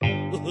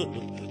Well,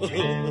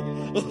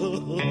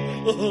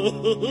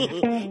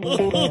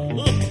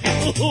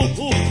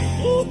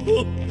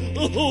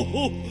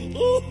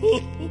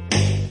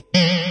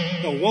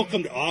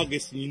 welcome to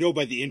August, and you know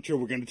by the intro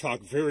we're going to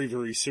talk very,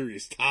 very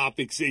serious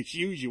topics as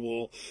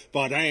usual.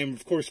 But I am,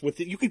 of course, with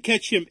it. You can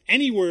catch him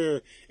anywhere,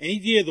 any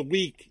day of the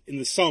week in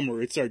the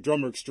summer. It's our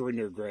drummer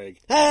extraordinaire, Greg.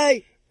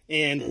 Hey!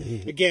 And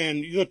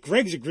again, look,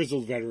 Greg's a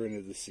grizzled veteran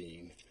of the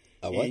scene.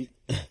 A what?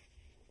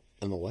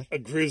 I'm a what? A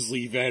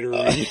grizzly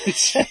veteran,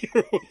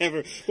 or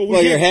whatever. But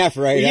well, you're half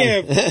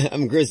right.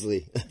 I'm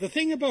grizzly. The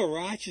thing about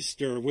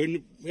Rochester,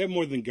 when we have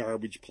more than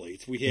garbage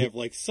plates, we have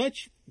like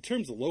such, in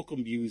terms of local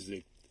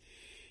music,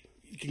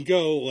 you can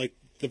go like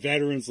the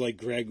veterans like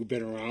Greg who've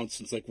been around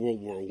since like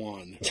World War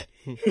I.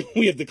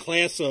 We have the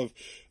class of,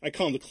 I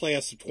call them the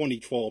class of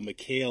 2012,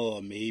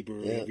 Michaela,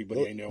 Maber,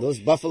 everybody I know. Those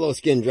buffalo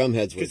skin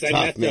drumheads were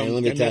tough, man,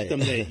 let me tell you. I met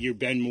them that year,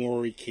 Ben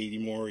Morey, Katie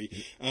Morey,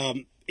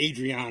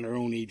 Adriana, our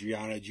own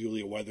Adriana,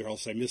 Julia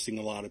Weatherhouse. I'm missing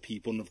a lot of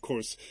people. And of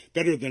course,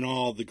 better than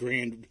all, the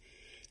grand,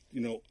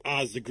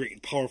 Oz the Great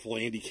and powerful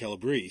Andy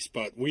Calabrese.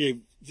 But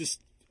we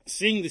just,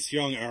 seeing this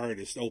young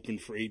artist open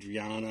for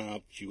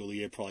Adriana,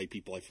 Julia, probably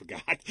people I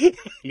forgot,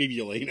 maybe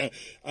Elena,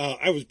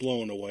 I was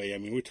blown away. I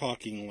mean, we're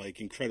talking like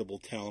incredible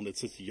talent at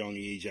such a young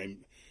age.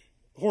 I'm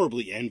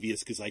horribly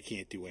envious because I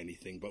can't do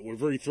anything, but we're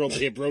very thrilled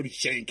to have Brody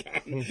Schenk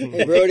on.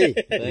 Hey, Brody.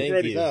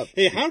 Thank you.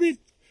 Hey,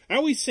 I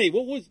always say,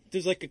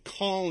 there's like a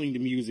calling to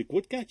music.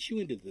 What got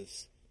you into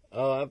this?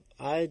 Oh,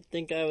 I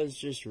think I was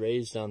just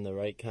raised on the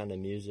right kind of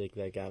music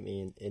that got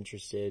me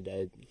interested.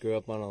 I grew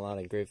up on a lot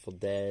of Grateful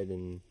Dead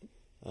and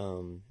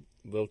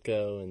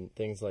Wilco and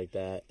things like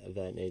that, of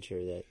that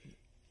nature.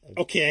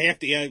 Okay, I have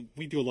to,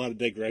 we do a lot of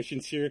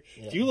digressions here.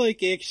 Yeah. Do you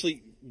like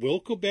actually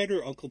Wilco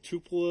better, Uncle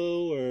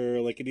Tupelo, or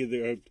like any of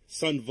the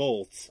Son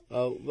Volts?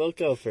 Oh,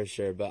 Wilco for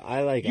sure, but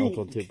I like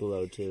Uncle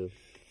Tupelo too.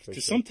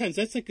 Because sometimes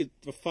that's like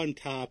a fun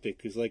topic,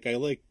 because like I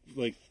like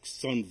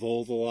Son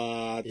Volt a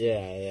lot.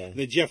 Yeah.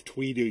 The Jeff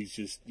Tweedy is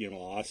just,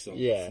 awesome.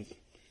 Yeah.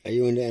 Are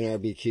you into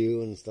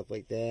NRBQ and stuff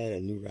like that,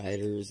 and New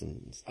Riders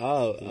and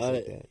stuff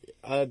like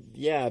that?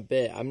 Yeah, a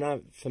bit. I'm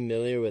not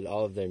familiar with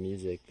all of their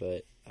music,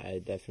 but I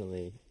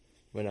definitely,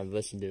 when I've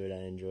listened to it,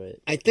 I enjoy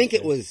it. I think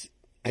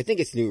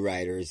it's New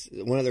Riders.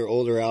 One of their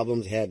older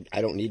albums had I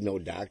Don't Need No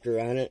Doctor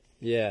on it.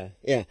 Yeah.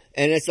 Yeah,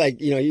 and it's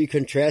like, you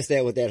contrast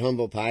that with that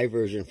Humble Pie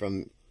version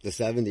from the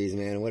 70s,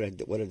 man. What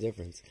a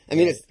difference. I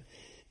mean,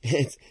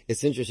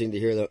 it's interesting to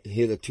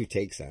hear the two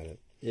takes on it.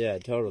 Yeah,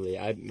 totally.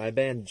 My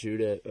band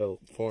Judah,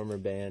 former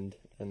band,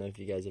 I don't know if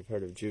you guys have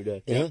heard of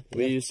Judah. Yeah.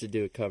 We used to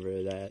do a cover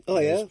of that. Oh,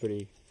 yeah?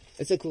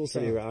 It's a cool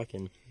song. Pretty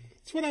rocking.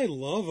 That's what I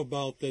love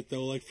about that,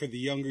 though, like for the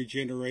younger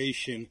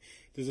generation.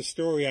 There's a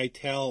story I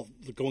tell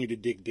going to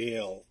Dick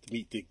Dale, to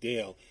meet Dick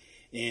Dale.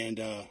 And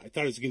I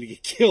thought I was going to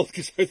get killed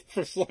because the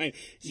first line,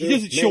 he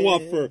doesn't show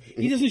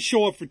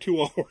up for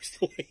 2 hours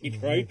late,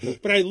 right?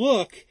 But I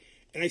look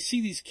and I see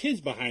these kids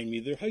behind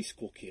me. They're high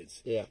school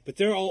kids. Yeah. But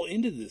they're all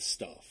into this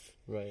stuff.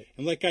 Right.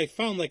 And like I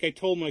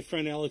told my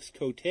friend Alex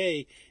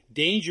Cote,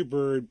 Danger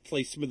Bird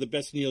plays some of the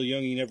best Neil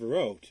Young ever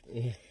wrote.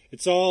 Yeah.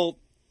 It's all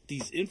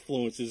these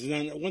influences.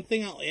 And one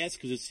thing I'll ask,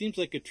 because it seems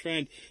like a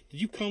trend,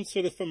 did you come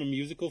sort of from a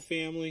musical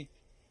family?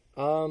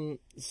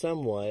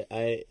 Somewhat.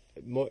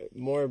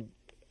 More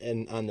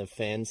on the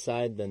fan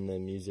side than the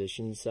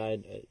musician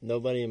side.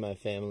 Nobody in my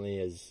family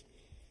has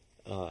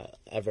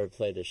ever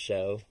played a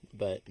show,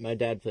 but my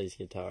dad plays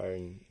guitar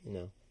and,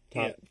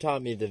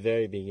 taught me the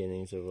very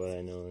beginnings of what I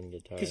know on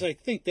guitar. Because I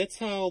think that's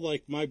how,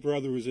 like, my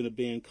brother was in a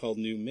band called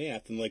New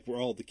Math, and, like, we're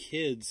all the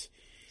kids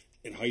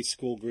in high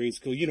school, grade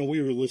school.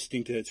 We were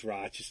listening to It's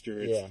Rochester,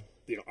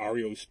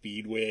 REO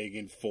Speedwagon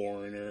and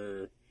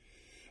Foreigner.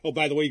 Oh,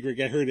 by the way,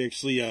 Greg, I heard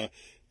actually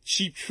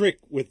Cheap Trick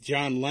with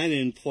John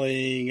Lennon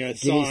playing a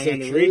song on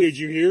the radio. Did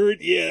you hear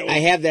it? Yeah. I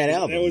have that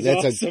album. That was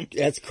awesome.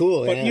 That's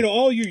cool. But,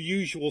 all your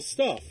usual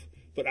stuff.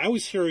 But I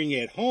was hearing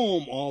at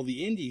home all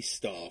the indie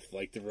stuff,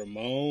 like the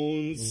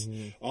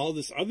Ramones, all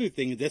this other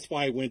thing. That's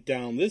why I went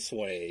down this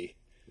way.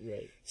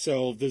 Right.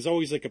 So there's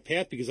always like a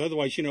path, because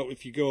otherwise,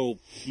 if you go,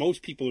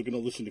 most people are going to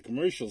listen to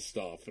commercial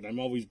stuff. And I'm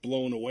always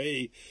blown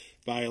away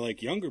by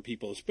like younger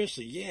people,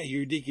 especially,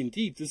 you're digging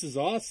deep. This is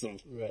awesome.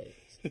 Right.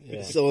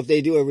 Yeah. So if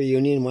they do a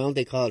reunion, why don't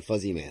they call it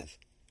Fuzzy Math?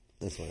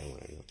 That's what I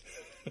want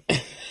to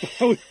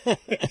know.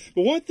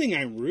 But one thing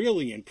I'm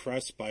really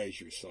impressed by is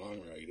your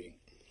songwriting.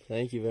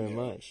 Thank you very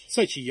much.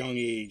 Such a young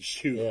age,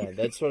 too. Yeah,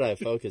 that's what I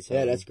focus on.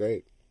 Yeah, that's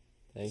great.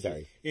 Thank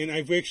you. And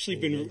I've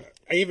actually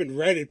I haven't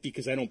read it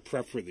because I don't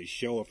prep for this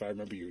show. If I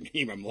remember your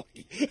name, I'm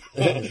lucky.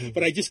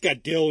 But I just got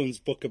Dylan's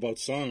book about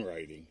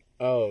songwriting.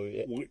 Oh,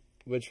 yeah.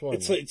 Which one?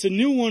 It's a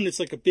new one. It's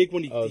like a big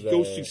one. He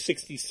goes through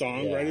 60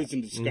 songwriters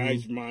and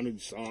describes modern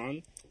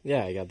song.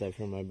 Yeah, I got that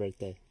for my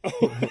birthday.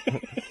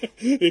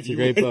 It's a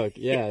great book.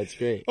 Yeah, it's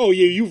great. Oh,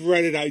 yeah, you've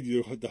read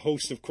it. The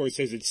host, of course,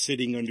 has it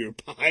sitting under a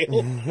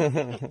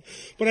pile.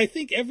 But I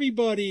think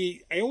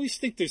I always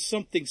think there's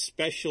something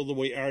special the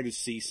way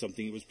artists see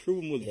something. It was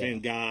proven with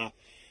Van Gogh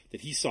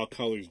that he saw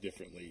colors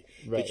differently.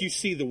 Right. That you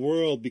see the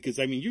world, because,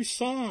 your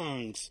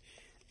songs,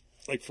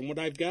 like from what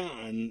I've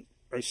gotten,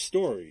 are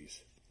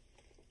stories.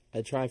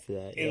 I try for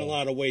that in a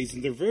lot of ways,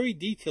 and they're very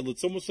detailed.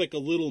 It's almost like a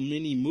little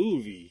mini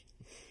movie.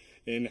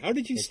 And how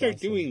did you start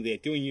doing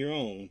that, doing your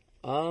own?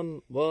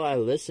 Well, I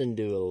listened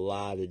to a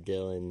lot of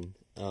Dylan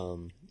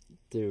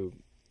through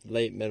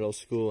late middle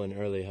school and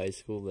early high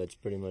school. That's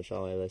pretty much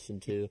all I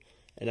listened to.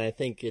 And I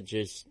think it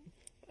just,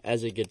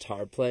 as a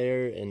guitar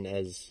player, and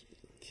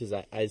because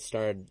I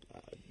started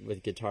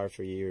with guitar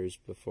for years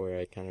before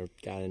I kind of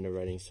got into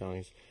writing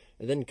songs.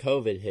 And then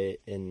COVID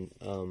hit, and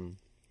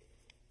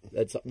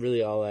that's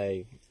really all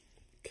I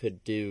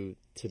could do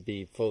to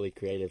be fully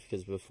creative,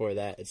 because before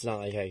that, it's not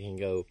like I can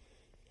go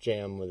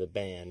jam with a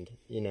band,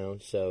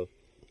 so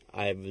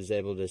I was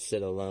able to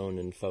sit alone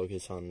and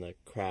focus on the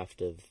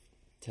craft of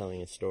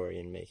telling a story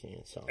and making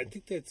a song. I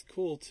think that's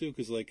cool too,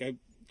 because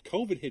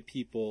COVID hit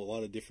people a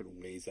lot of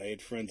different ways. I had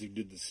friends who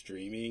did the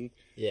streaming.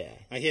 Yeah.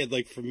 I had,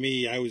 for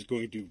me, I was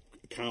going to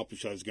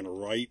accomplish, I was going to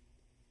write,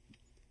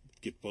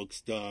 get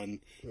books done,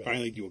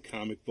 finally do a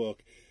comic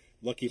book.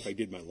 Lucky if I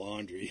did my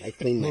laundry. I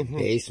cleaned my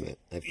basement.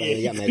 I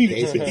finally got my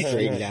basement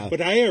straightened out. But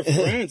I have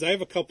friends. I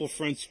have a couple of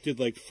friends who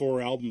did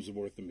 4 albums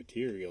worth of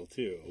material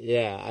too.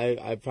 Yeah,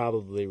 I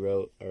probably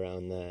wrote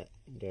around that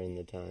during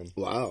the time.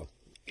 Wow.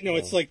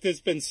 It's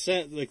there's been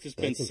said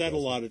a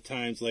lot of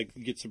times, you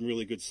get some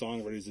really good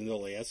songwriters and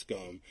they'll ask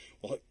them,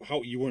 well,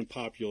 how you weren't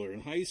popular in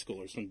high school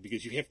or something,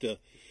 because you have to,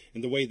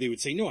 and the way they would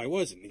say, no, I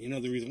wasn't.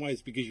 And the reason why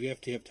is because you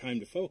have to have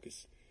time to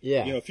focus.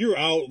 Yeah. If you're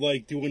out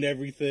doing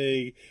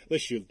everything,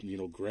 unless you're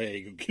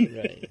Greg.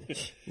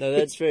 Right. No,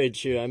 that's very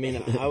true. I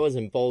mean, I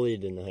wasn't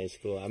bullied in high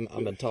school.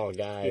 I'm a tall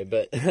guy,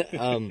 but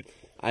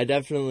I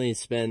definitely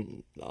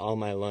spent all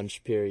my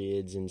lunch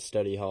periods in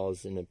study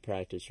halls in a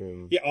practice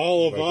room. Yeah,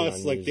 all of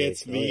us,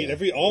 that's me. Oh,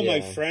 yeah. All my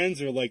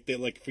friends are like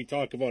that. If we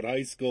talk about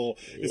high school,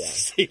 it's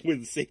the same with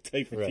the same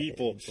type of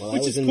people. Well, I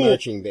was in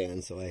marching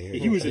band, so I hear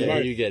he was in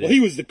marching. You get it. Well, he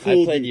was the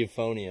cool. I played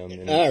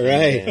euphonium. All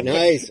right,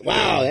 nice.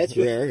 Wow, that's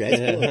rare.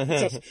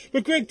 That's cool.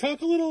 But Greg,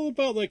 talk a little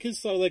about his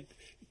song.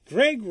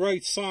 Greg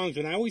writes songs,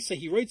 and I always say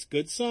he writes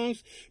good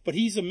songs, but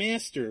he's a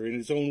master in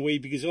his own way,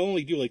 because he'll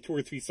only do 2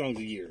 or 3 songs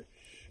a year.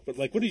 But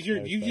what is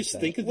do you just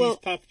think of these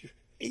popular?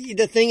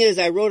 The thing is,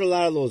 I wrote a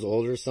lot of those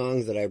older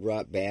songs that I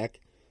brought back.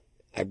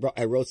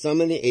 I wrote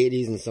some in the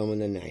 80s and some in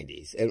the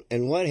 90s.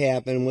 And what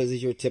happened was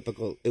it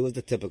was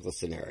the typical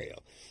scenario.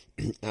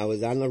 I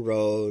was on the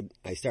road.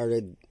 I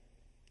started,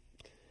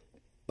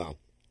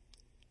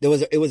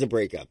 it was a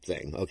breakup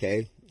thing,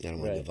 okay? I don't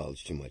want to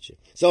divulge too much.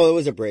 So it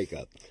was a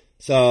breakup.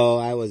 So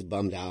I was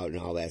bummed out and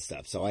all that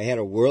stuff. So I had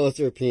a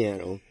Wurlitzer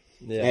piano.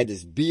 Yeah. I had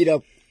this beat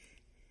up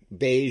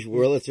beige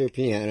Wurlitzer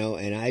piano,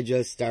 and I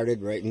just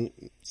started writing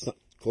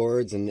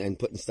chords and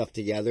putting stuff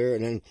together.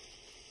 And then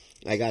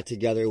I got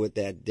together with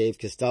that Dave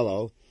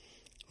Costello,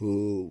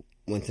 who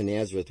went to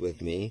Nazareth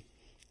with me.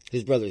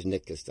 His brother's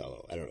Nick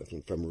Costello. I don't know if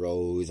he's from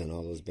Rose and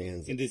all those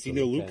bands. And does he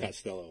know Lou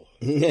Costello?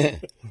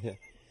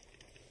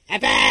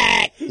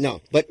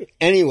 No, but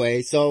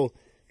anyway, so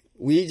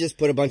we just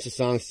put a bunch of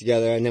songs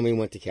together, and then we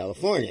went to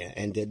California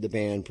and did the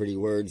band Pretty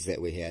Words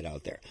that we had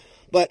out there.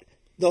 But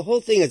the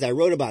whole thing is I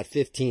wrote about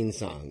 15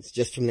 songs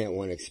just from that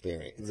one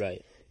experience.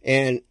 Right.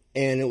 And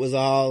it was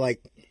all I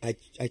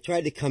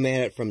tried to come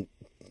at it from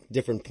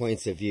different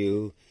points of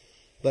view,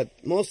 but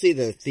mostly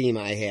the theme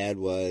I had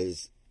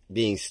was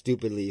being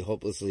stupidly,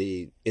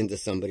 hopelessly into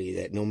somebody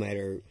that no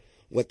matter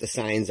what the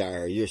signs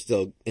are, you're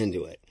still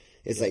into it.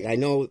 It's I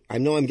know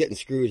I'm getting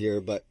screwed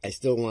here, but I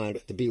still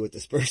want to be with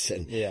this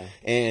person. Yeah.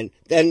 And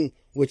then,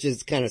 which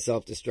is kind of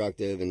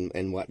self-destructive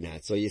and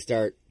whatnot. So you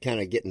start kind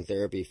of getting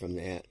therapy from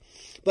that.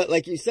 But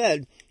like you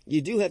said,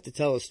 you do have to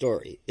tell a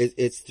story.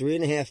 It's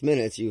 3.5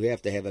 minutes. You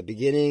have to have a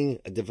beginning,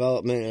 a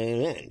development, and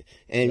an end.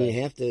 And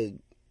you have to,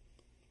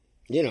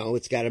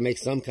 it's got to make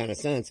some kind of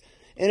sense.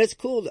 And it's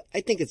cool. I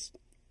think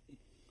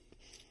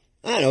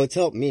I don't know, it's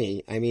helped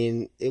me. I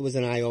mean, it was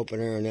an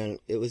eye-opener, and then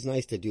it was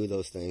nice to do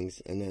those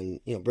things. And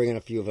then, bringing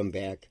a few of them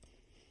back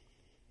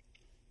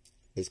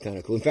is kind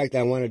of cool. In fact,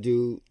 I want to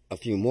do a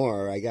few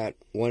more. I got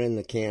one in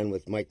the can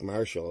with Mike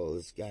Marshall,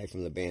 this guy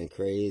from the band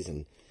Craze,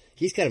 and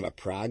he's kind of a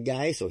prog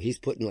guy, so he's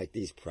putting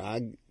these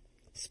prog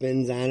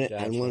spins on it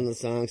on one of the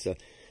songs. So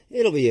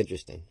it'll be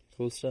interesting.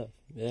 Cool stuff.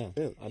 Yeah.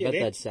 I bet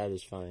that's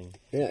satisfying.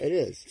 Yeah, it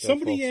is.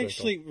 Somebody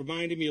actually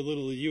reminded me a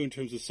little of you in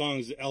terms of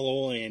songs.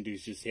 L.O.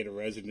 Andrews just had a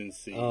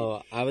residency.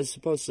 Oh, I was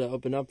supposed to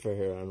open up for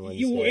her on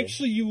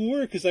Wednesday. You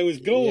were, because I was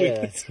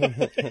going.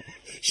 Yeah.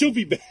 She'll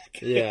be back.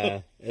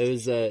 Yeah. It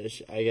was,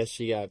 I guess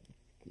she got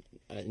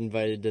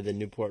invited to the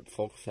Newport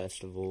Folk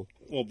Festival.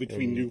 Well,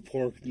 between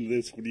Newport and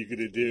this, what are you going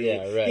to do?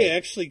 Yeah, right. Yeah,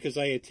 actually, because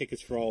I had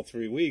tickets for all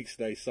 3 weeks,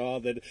 and I saw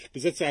that,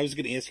 because I was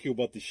going to ask you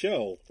about the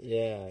show.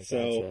 Yeah, so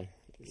gotcha.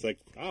 It's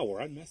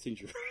we're on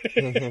Messenger.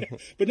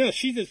 But no,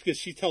 because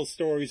she tells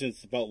stories and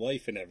it's about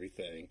life and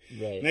everything.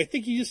 Right. And I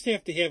think you just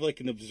have to have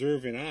an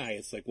observant eye.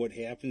 It's what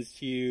happens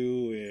to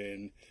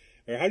you,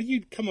 or how do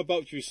you come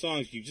about your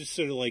songs? You just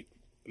sort of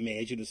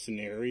imagine a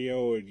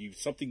scenario, or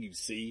something you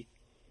see.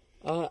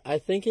 I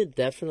think it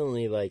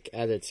definitely,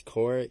 at its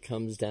core, it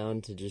comes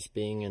down to just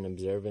being an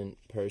observant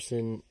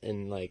person,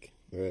 and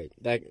right.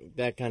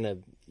 that kind of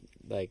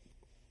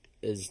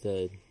is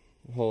the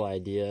whole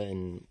idea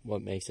and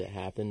what makes it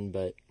happen,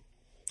 but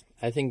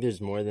I think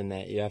there's more than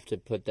that. You have to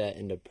put that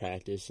into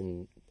practice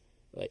and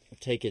like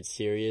take it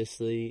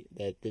seriously,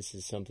 that this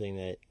is something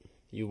that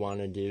you want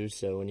to do.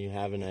 So when you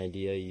have an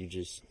idea, you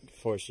just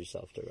force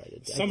yourself to write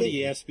it down.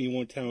 Somebody asked me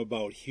one time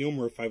about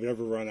humor, if I would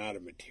ever run out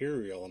of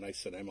material, and I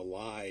said, I'm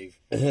alive.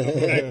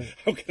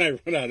 How can I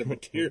run out of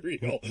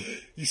material?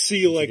 You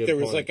see, like, there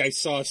was, like, I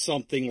saw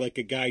something like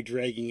a guy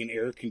dragging an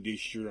air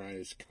conditioner on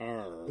his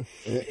car.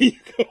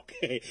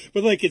 Okay.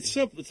 But, like, it's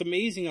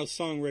amazing how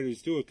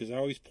songwriters do it, because I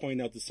always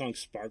point out the song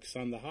Sparks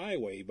on the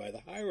Highway by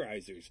the High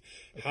Risers.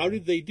 Okay. How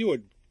did they do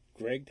it?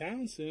 Greg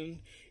Townsend,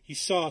 he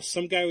saw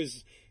some guy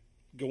was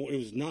going, it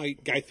was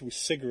night, guy threw a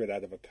cigarette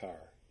out of a car.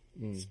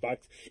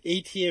 Spots,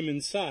 ATM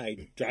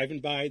inside, driving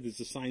by, there's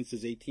a sign that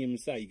says ATM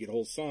inside, you get a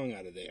whole song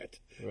out of that.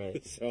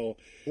 Right. So,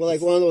 well,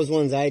 like one of those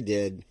ones I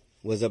did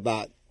was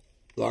about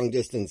long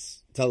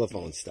distance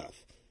telephone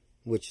stuff,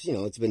 which, you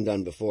know, it's been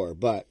done before,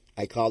 but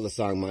I called the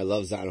song My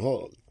Love's on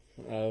Hold.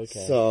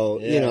 Okay. So,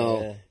 you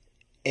know,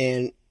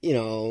 and, you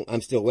know,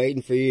 I'm still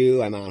waiting for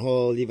you, I'm on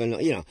hold, even though,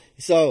 you know,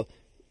 so,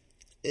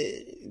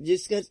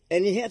 just got,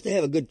 and you have to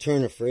have a good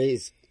turn of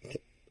phrase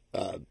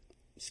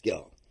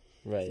skill.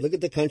 Right. Look at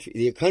the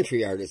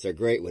country artists are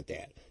great with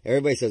that.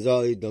 Everybody says,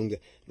 "Oh, you dumb," but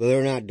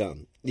they're not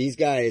dumb. These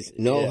guys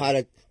know how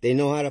to. They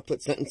know how to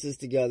put sentences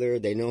together.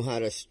 They know how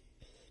to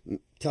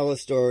tell a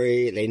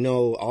story. They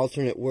know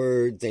alternate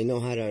words. They know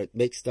how to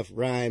make stuff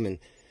rhyme, and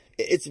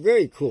it's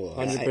very cool.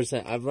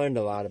 100%. I've learned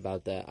a lot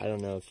about that. I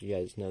don't know if you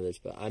guys know this,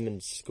 but I'm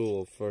in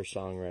school for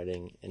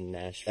songwriting in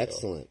Nashville.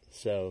 Excellent.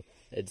 So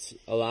it's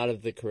a lot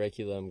of the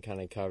curriculum kind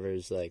of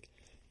covers like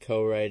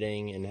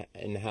co-writing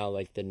and how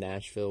like the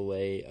Nashville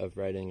way of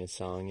writing a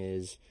song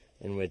is,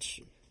 in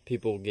which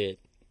people get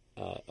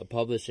a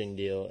publishing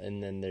deal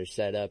and then they're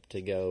set up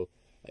to go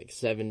like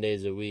 7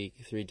 days a week,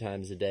 3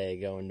 times a day,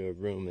 go into a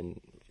room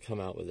and come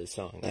out with a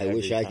song. I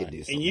wish I could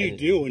do something. And you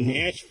do in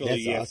Nashville.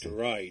 You have to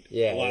write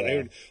a lot. Yeah.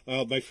 I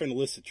heard my friend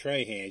Alyssa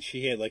Trahan.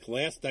 She had, like,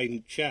 last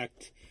I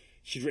checked,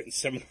 she'd written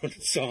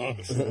 700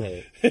 songs.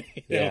 Right.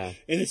 And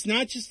it's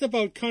not just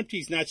about country.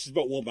 It's not just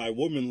about, well, my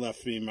woman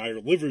left me, my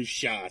liver's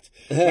shot,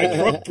 my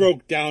truck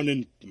broke down,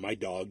 and my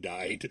dog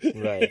died.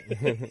 Right.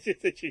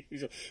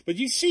 But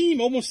you seem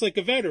almost like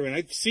a veteran.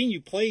 I've seen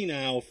you play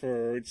now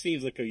for, it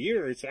seems like a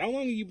year. So how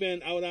long have you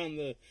been out on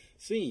the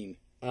scene?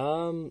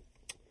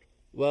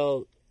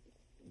 Well,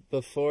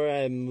 before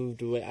I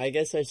moved away, I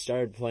guess I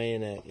started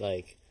playing at,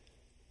 like,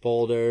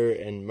 Boulder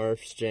and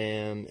Murph's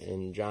Jam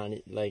and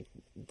Johnny, like,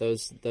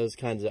 those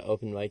kinds of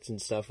open mics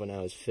and stuff when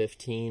I was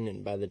 15,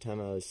 and by the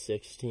time I was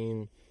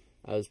 16,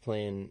 I was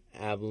playing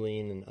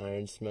Abilene and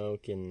Iron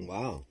Smoke and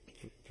wow,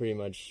 pretty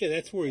much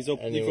that's where you've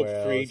opened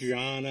for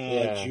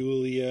Adriana,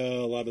 Julia,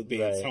 a lot of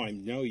bands. That's how I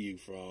know you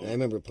from. I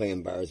remember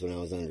playing bars when I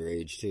was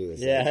underage too.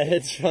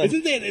 It's fun.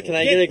 Isn't that, Can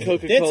I get a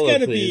Coca-Cola,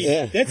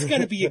 please? That's got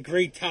to be a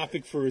great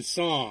topic for a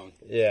song.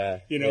 Yeah,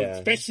 you know,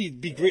 especially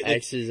it'd be great. Like,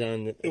 X's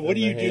on. What do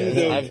you do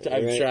though? I've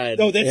tried.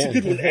 Oh, that's a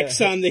good one. X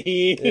on the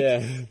hand.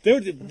 Yeah.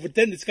 But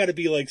then it's got to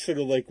be like sort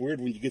of like weird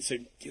when you get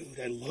say, "Dude,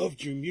 I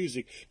loved your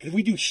music. Can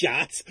we do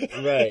shots?"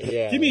 Right.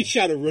 Yeah. Give me a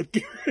shot of root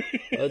beer.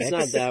 Well, it's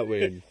not that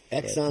weird.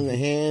 X on the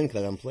hand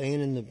because I'm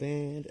playing in the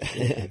band.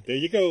 There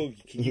you go.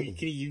 Can you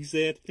use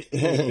that?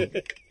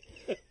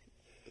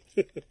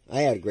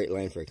 I had a great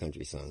line for a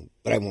country song,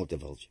 but I won't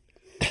divulge.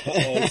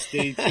 Oh,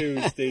 stay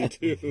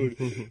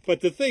tuned.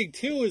 But the thing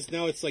too is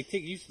now it's like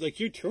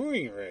you're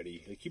touring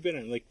already. Like you've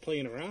been like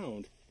playing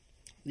around.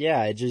 Yeah,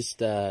 I just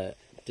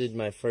did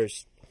my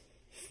first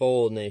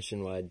full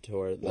nationwide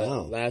tour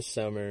last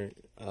summer.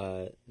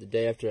 The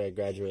day after I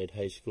graduated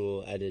high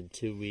school, I did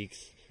 2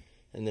 weeks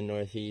in the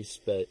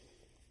Northeast, but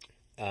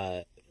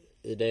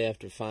the day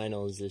after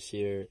finals this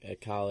year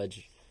at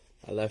college,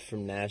 I left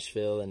from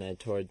Nashville and I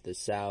toured the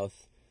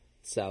South,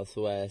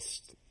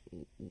 Southwest,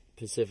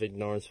 Pacific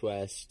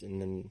Northwest,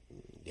 and then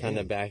kind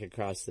of back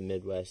across the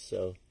Midwest.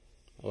 So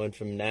I went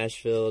from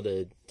Nashville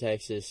to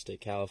Texas to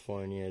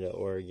California to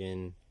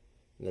Oregon,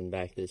 and then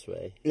back this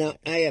way. Now,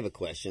 I have a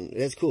question.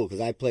 That's cool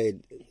because I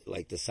played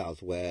like the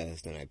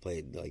Southwest and I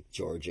played like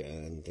Georgia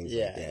and things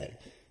like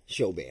that.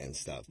 Show band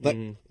stuff. But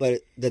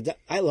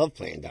I love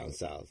playing down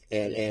south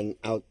and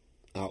out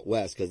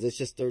west because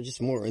they're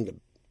just more into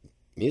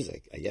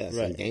music, I guess,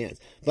 and dance.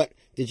 But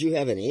did you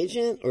have an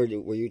agent or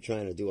were you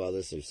trying to do all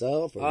this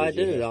yourself? Or I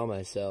did it all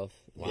myself.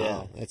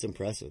 Wow, that's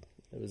impressive.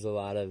 It was a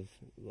lot of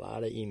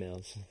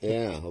emails.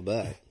 Yeah, I'll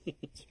bet.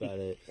 That's about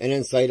it. And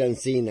then sight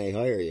unseen, they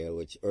hire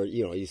you,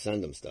 you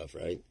send them stuff,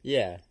 right?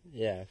 Yeah,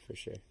 for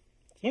sure.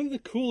 One of the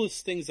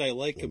coolest things I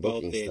like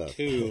about that, stuff.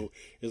 Too,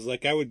 is,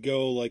 like, I would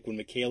go, like, when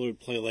Michaela would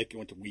play, like, I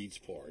went to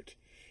Weedsport.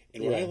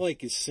 And what I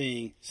like is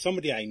seeing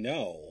somebody I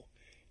know,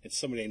 and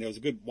somebody I know is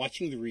good,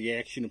 watching the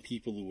reaction of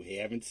people who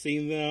haven't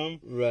seen them.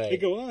 Right. They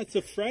go, oh, it's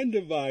a friend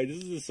of mine.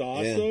 Isn't this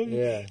awesome?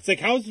 Yeah. It's like,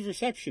 how's the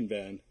reception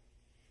been?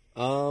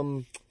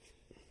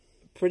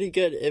 Pretty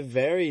good. It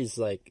varies,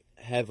 like,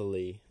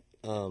 heavily.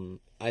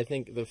 I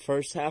think the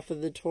first half of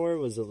the tour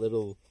was a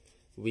little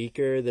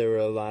weaker. There were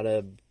a lot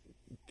of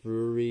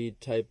brewery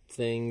type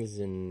things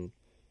and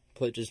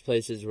just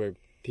places where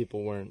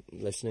people weren't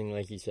listening,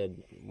 like you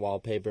said,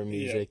 wallpaper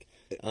music.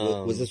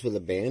 Was this with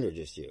a band or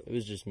just you? It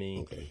was just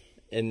me. Okay.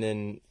 And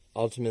then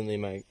ultimately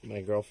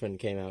my girlfriend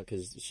came out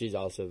because she's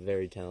also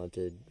very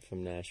talented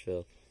from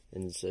Nashville.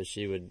 And so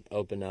she would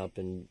open up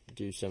and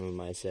do some of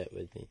my set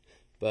with me.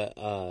 But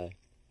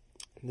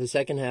the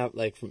second half,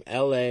 like from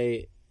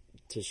L.A.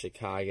 to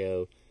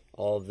Chicago,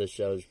 all of the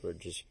shows were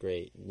just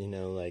great. You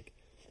know, like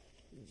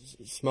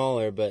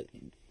smaller but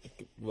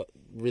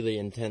really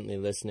intently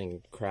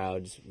listening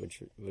crowds,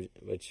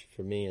 which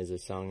for me as a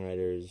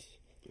songwriter is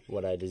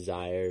what I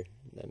desire.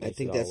 I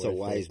think that's a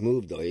wise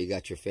move, though. You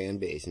got your fan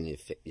base and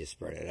you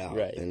spread it out,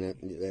 right?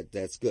 And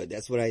that's good.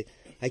 That's what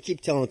I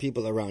keep telling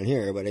people around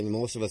here. But I mean,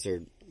 most of us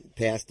are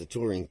past the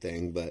touring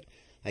thing. But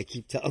I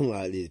keep telling a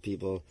lot of these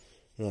people,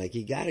 like,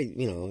 you gotta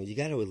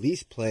at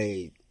least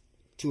play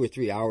 2 or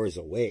 3 hours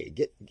away.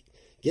 Get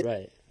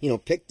right.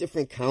 Pick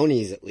different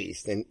counties at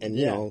least, and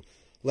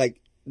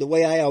like the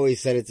way I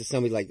always said it to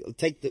somebody, like,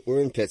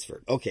 we're in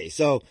Pittsford. Okay,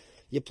 so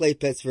you play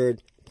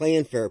Pittsford, play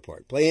in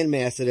Fairport, play in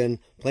Macedon,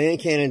 play in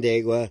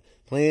Canandaigua,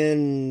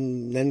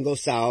 then go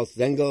south,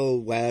 then go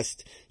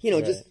west.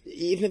 Right. Just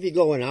even if you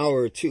go an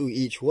hour or two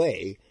each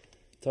way.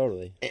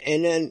 Totally.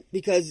 And then,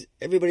 because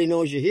everybody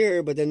knows you're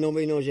here, but then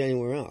nobody knows you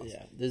anywhere else.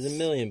 Yeah, there's a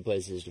million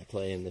places to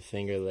play in the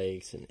Finger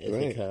Lakes and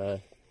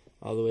Ithaca,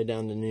 all the way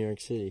down to New York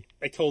City.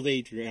 I told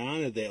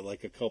Adriana that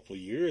like a couple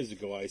of years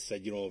ago. I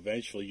said,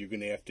 eventually you're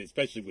going to have to,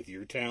 especially with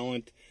your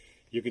talent,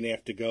 you're going to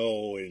have to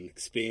go and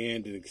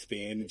expand.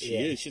 And she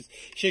is.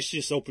 She's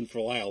just open for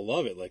a while. I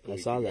love it. Like I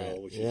saw that,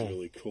 which is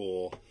really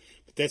cool.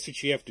 But that's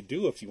what you have to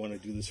do if you want to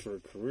do this for a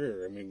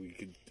career. I mean, we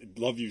could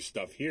love your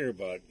stuff here,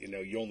 but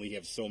you only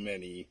have so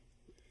many.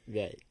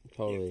 Right,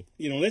 totally.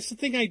 That's the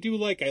thing I do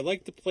like. I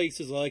like the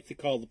places. I like to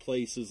call the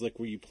places like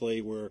where you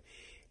play where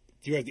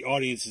you have the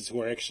audiences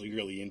who are actually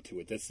really into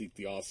it. That's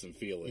the awesome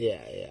feeling.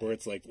 Yeah. Where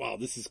it's like, wow,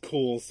 this is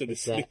cool. Instead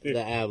of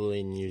the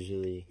Abilene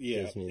usually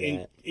gives me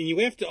that. And you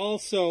have to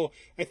also,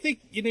 I think,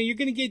 you're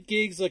going to get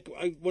gigs. Like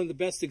one of the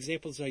best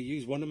examples I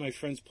use, one of my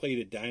friends played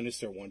at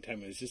Dinosaur one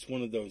time. It was just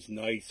one of those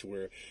nights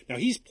where, now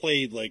he's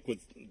played like with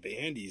the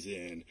band he's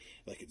in,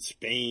 like in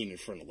Spain in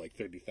front of like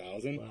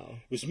 30,000. Wow.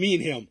 It was me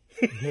and him.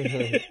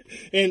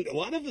 And a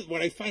lot of it,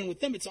 what I find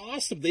with them, it's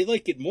awesome. They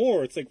like it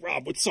more. It's like,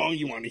 Rob, what song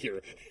you want to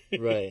hear?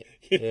 Right.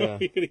 You're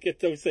going to get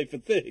those type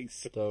of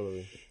things.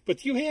 Totally.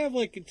 But you have,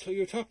 like, so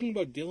you're talking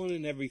about Dylan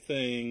and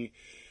everything.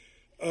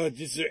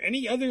 Is there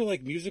any other,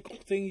 like, musical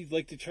thing you'd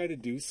like to try to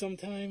do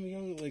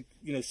sometime?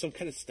 Some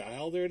kind of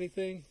style or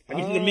anything? I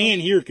mean, the man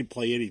here could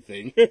play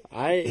anything.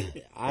 I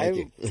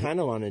kind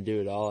of want to do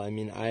it all. I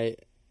mean, I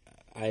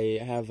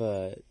have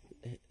a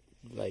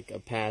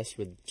past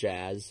with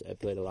jazz. I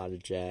played a lot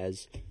of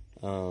jazz,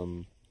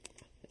 and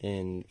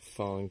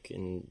funk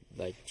and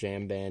like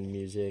jam band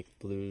music,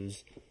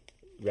 blues,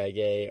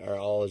 reggae are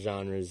all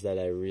genres that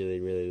I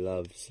really, really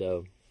love.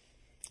 So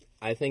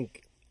I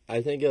think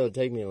it'll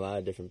take me a lot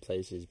of different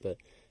places, but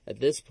at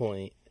this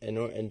point,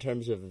 in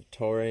terms of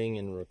touring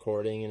and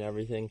recording and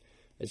everything,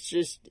 it's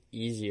just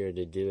easier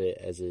to do it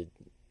as a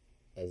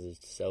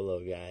solo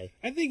guy.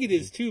 I think it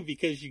is too,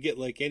 because you get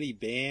like any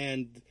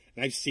band,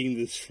 and I've seen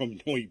this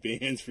from knowing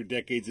bands for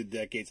decades and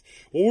decades.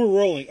 Well, we're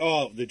rolling.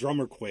 Oh, the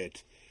drummer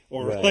quit,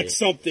 or like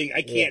something.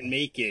 I can't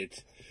make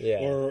it. Yeah.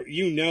 Or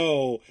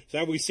so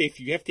I always say, if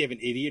you have to have an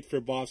idiot for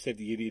a boss, have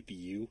the idiot be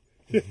you.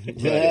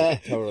 Right,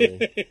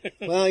 totally.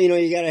 Well,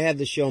 you got to have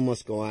the show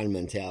must go on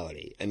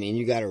mentality. I mean,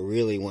 you got to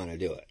really want to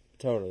do it.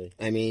 Totally.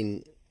 I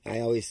mean,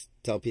 I always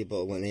tell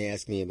people when they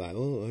ask me about,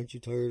 aren't you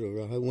tired, or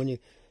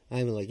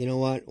I'm like, you know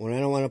what? When I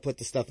don't want to put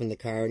the stuff in the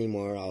car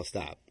anymore, I'll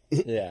stop.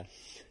 Yeah.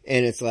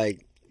 And it's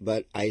like,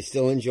 but I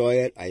still enjoy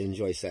it. I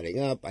enjoy setting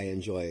up. I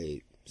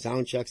enjoy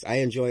sound checks. I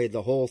enjoy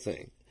the whole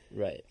thing.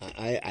 Right.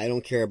 I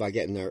don't care about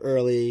getting there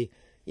early.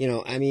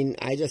 I mean,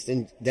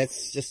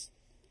 that's just,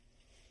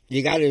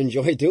 you got to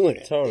enjoy doing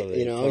it. Totally.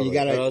 You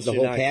got to, the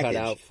whole package. Cut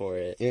out for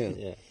it.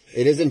 Yeah.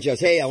 It isn't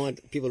just, hey, I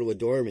want people to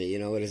adore me.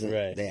 It isn't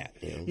that.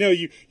 No,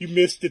 you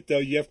missed it though.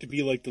 You have to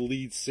be like the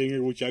lead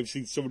singer, which I've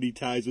seen so many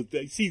times.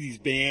 I see these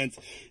bands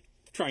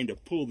trying to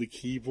pull the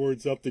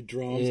keyboards up, the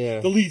drums. Yeah.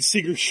 The lead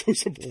singer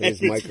shows up 10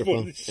 minutes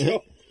before the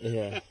show.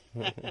 Yeah.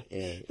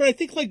 But I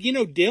think, like,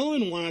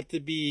 Dylan wanted to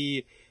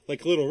be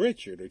like Little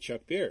Richard or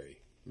Chuck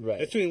Berry. Right.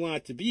 That's what he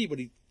wanted to be, but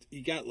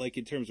he got, like,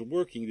 in terms of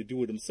working, to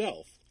do it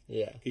himself.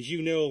 Yeah. Because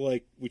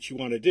like, what you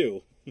want to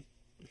do.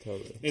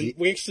 Totally. And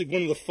we actually,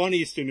 one of the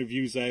funniest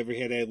interviews I ever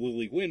had, I had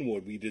Lily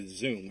Winwood. We did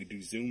Zoom. We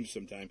do Zoom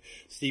sometime.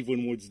 Steve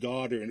Winwood's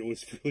daughter, and it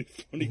was really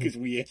funny because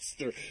we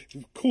asked her,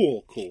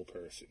 cool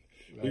person.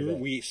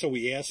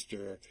 We asked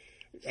her,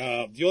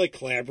 do you like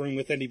collaborating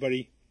with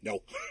anybody?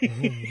 No.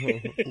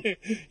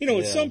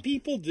 Some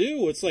people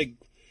do. It's like,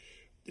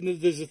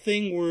 there's a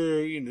thing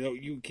where,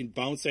 you can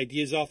bounce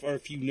ideas off, or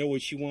if you know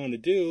what you want to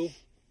do,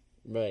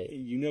 right?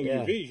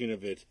 Your vision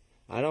of it.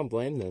 I don't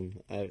blame them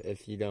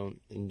if you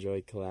don't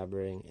enjoy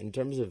collaborating. In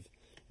terms of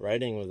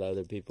writing with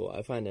other people,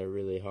 I find it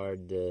really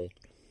hard to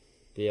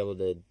be able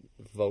to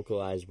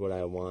vocalize what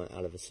I want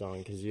out of a song,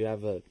 because you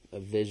have a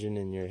vision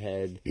in your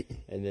head,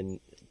 and then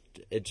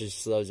it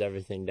just slows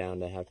everything down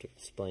to have to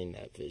explain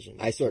that vision.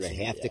 I sort of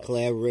have to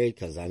collaborate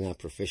because I'm not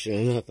proficient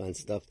enough on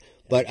stuff.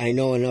 But I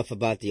know enough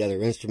about the other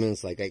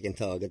instruments, like I can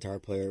tell a guitar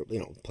player,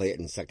 play it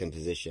in second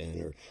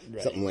position or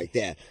something like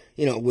that,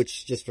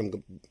 which just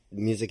from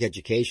music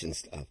education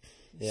stuff.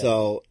 Yeah.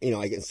 So,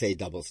 I can say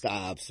double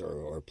stops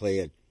or play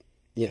it,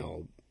 you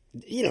know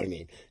what I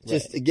mean?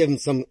 Just to give them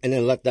some, and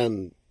then let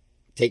them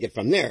take it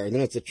from there. And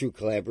then it's a true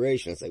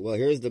collaboration. It's like, well,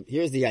 here's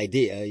the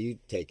idea. You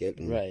take it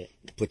and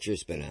put your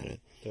spin on it.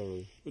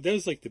 Totally. But that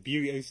was like the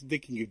beauty. I was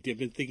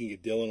been thinking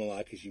of Dylan a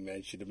lot because you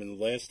mentioned him. And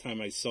the last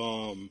time I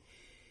saw him,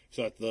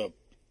 at the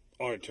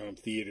Auditorium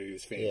Theater, he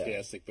was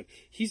fantastic. Yeah. But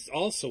he's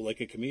also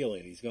like a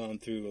chameleon. He's gone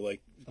through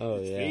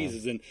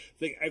phases. And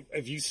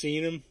have you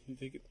seen him?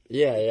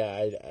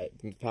 I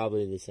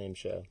probably the same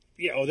show.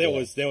 Yeah. That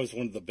was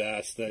one of the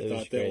best. I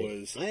thought that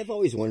was. I have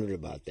always wondered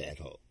about the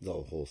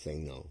whole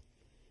thing, though.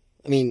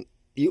 I mean,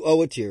 you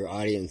owe it to your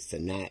audience to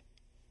not.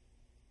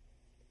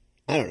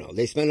 I don't know.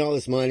 They spend all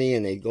this money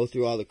and they go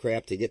through all the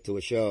crap to get to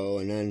a show,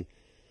 and then,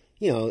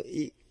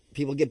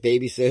 people get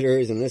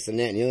babysitters and this and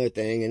that and the other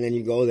thing, and then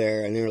you go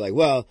there and they're like,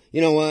 well,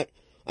 you know what?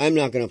 I'm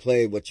not going to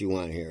play what you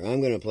want here.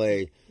 I'm going to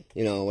play,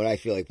 what I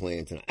feel like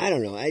playing tonight. I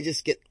don't know.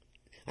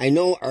 I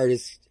know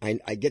artists, I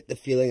get the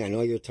feeling, I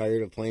know you're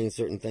tired of playing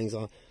certain things,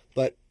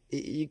 but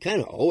you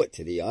kind of owe it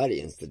to the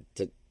audience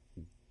to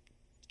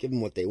give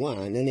them what they want,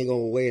 and then they go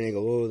away and they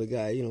go, oh, the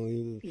guy,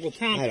 Well,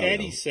 Tom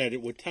Petty said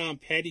it. What Tom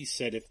Petty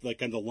said, if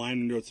like on the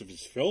liner notes of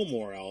his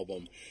Fillmore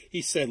album,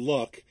 he said,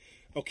 look,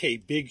 okay,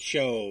 big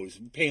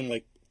shows, paying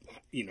like,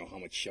 how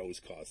much shows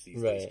cost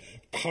these days.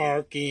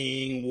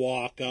 Parking,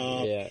 walk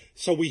up. Yeah.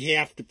 So we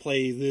have to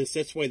play this.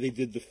 That's why they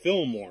did the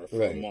Fillmore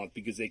for a month,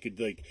 because they could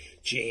like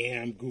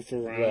jam, goof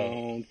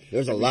around.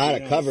 There's a lot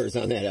of covers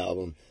on that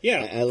album.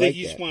 Yeah, I like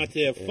they just want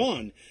to have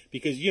fun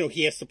because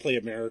he has to play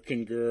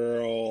American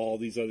Girl, all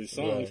these other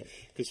songs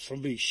because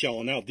somebody's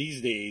shelling out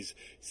these days.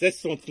 So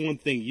that's the one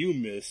thing you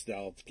missed.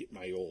 I'll get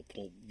my old,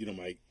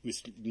 my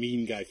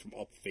mean guy from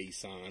Up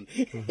face on.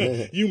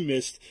 You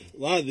missed a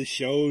lot of the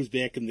shows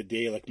back in the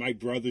day. Like my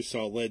brother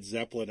saw Led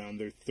Zeppelin on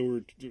their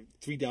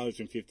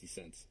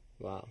 $3.50.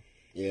 Wow.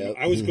 Yeah,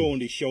 I was going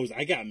to shows.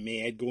 I got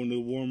mad going to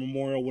the War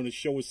Memorial when a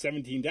show was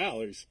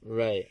 $17.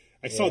 Right.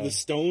 I saw the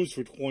Stones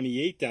for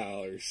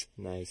 $28.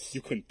 Nice.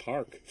 You couldn't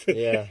park.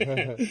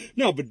 Yeah.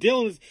 No, but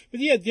Dylan's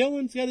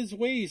got his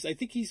ways. I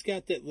think he's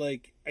got that,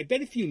 I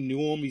bet if you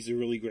knew him, he's a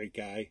really great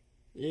guy.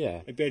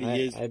 Yeah. I bet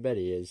he is. I bet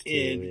he is,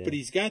 too. But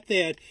he's got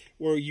that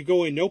where you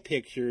go in no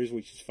pictures,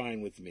 which is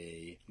fine with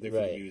me. They're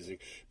for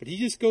music. But he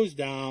just goes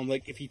down,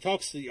 if he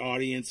talks to the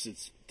audience,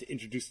 it's to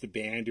introduce the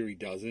band, or he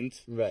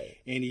doesn't. Right.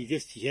 And he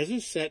has a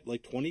set,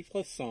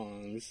 20-plus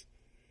songs.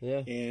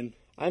 Yeah. And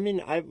I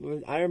mean, I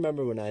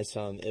remember when I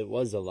saw him, it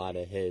was a lot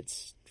of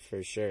hits,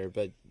 for sure,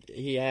 but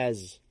he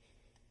has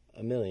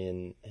a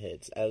million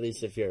hits, at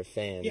least if you're a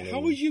fan. Yeah, how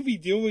would you be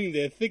doing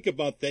that? Think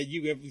about that.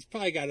 He's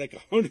probably got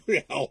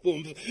 100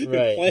 albums,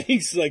 right,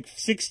 playing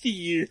 60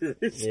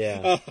 years.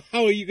 Yeah.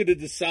 How are you going to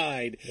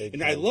decide?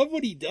 And I love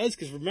what he does,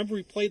 because remember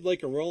he played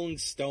like a Rolling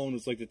Stone. It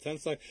was like the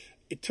 10th song.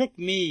 It took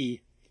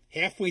me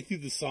halfway through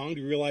the song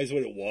to realize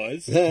what it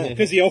was,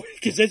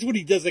 because that's what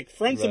he does.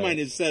 Friends of mine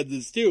have said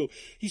this too.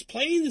 He's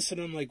playing this, and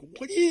I'm like,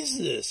 "What is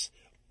this?"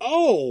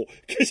 Oh,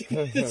 because he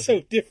plays it so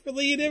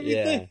differently and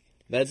everything. Yeah,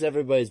 that's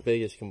everybody's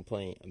biggest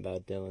complaint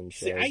about Dylan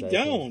shows. See, I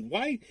don't.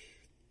 Why?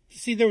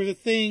 See, there was a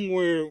thing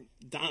where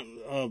Don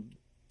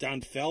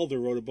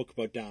Felder wrote a book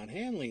about Don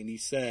Henley, and he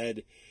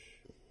said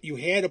you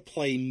had to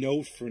play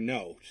note for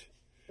note.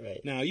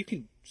 Right. Now, you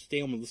can stay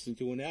home and listen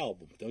to an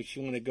album. Don't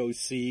you want to go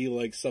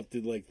see,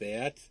 something like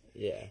that?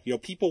 Yeah.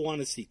 People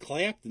want to see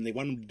Clapton. They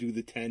want him to do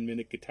the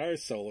 10-minute guitar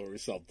solo or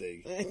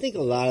something. I think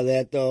a lot of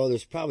that, though,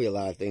 there's probably a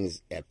lot of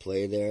things at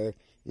play there.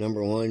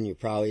 Number one,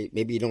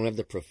 maybe you don't have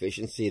the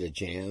proficiency to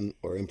jam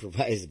or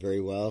improvise very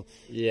well.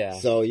 Yeah.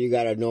 So you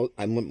got to know,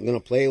 I'm going to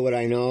play what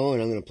I know,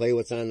 and I'm going to play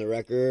what's on the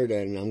record,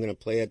 and I'm going to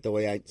play it the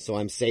way so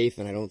I'm safe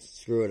and I don't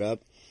screw it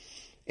up.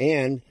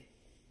 And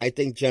I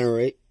think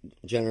generationally,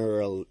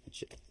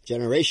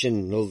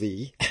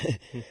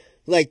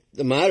 like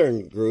the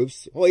modern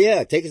groups,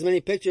 take as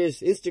many pictures,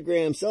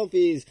 Instagram,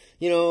 selfies,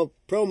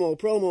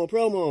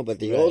 promo. But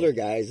the older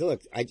guys,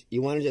 look,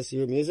 you want to just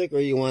hear music, or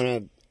you want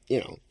to,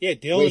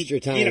 Dylan waste your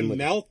time. He had a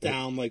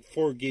meltdown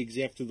 4 gigs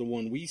after the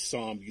one we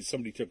saw him because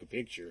somebody took a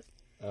picture.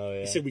 Oh,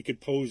 yeah. He said we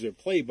could pose or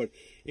play, but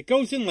it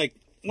goes in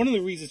one of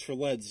the reasons for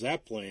Led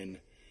Zeppelin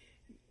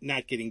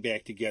not getting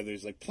back together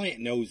is Plant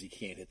knows he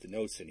can't hit the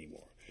notes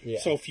anymore. Yeah.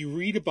 So if you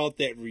read about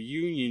that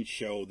reunion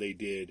show they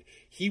did,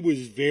 he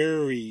was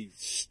very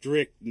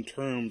strict in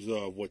terms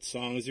of what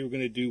songs they were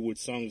going to do, what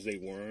songs they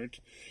weren't.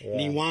 Yeah. And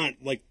he want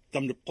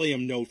them to play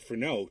them note for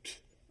note.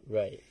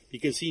 Right.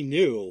 Because he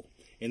knew.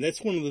 And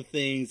that's one of the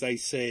things I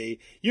say,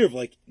 you have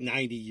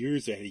 90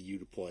 years ahead of you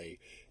to play.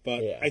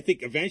 But I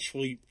think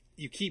eventually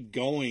you keep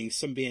going,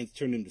 some bands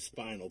turn into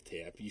Spinal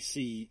Tap. You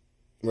see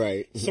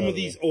some of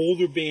these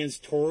older bands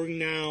touring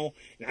now,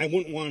 and I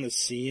wouldn't want to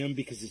see them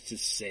because it's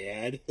just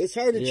sad. It's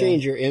hard to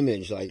change your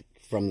image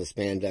from the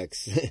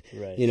spandex.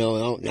 Right.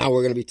 Now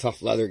we're going to be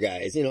tough leather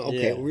guys.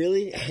 Okay,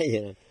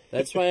 really?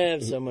 That's why I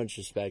have so much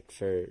respect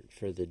for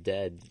the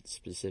Dead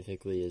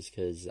specifically, is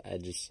because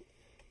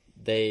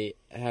they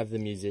have the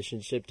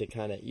musicianship to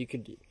kind of, you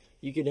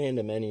could hand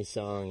them any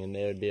song and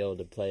they would be able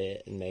to play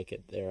it and make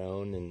it their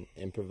own and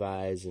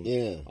improvise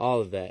and all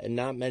of that. And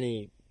not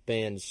many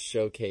bands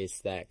showcase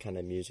that kind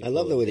of music. I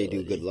love the way they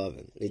do Good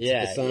Lovin'. It's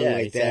a song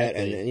like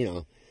exactly. that,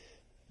 and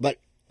But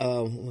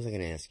what was I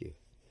going to ask you?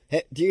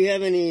 Do you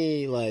have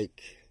any,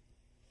 like,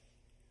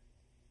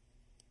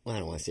 well, I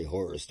don't want to say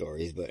horror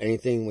stories, but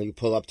anything when you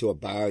pull up to a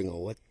bar and go,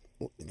 what,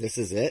 this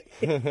is it?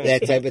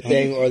 That type of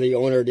thing, or the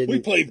owner didn't... We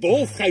play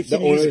both types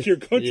of music here,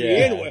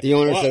 country and... The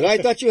owner said, I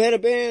thought you had a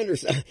band or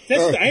something.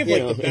 I have,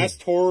 the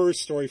best horror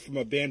story from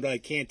a band, but I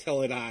can't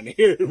tell it on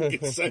here.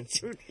 It gets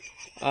censored.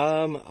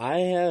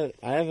 I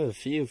have a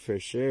few for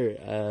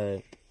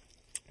sure.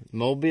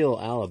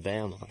 Mobile,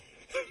 Alabama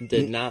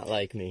did not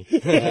like me. Do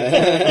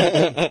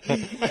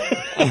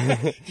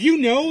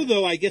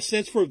though, I guess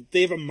that's where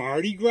they have a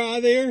Mardi Gras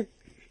there?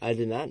 I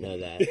did not know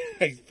that.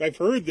 I've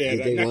heard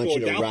that. Did they want you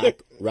to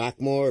rock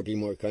more or be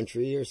more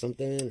country or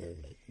something? Or?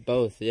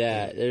 Both,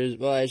 yeah.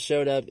 I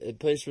showed up. The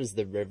place was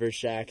the River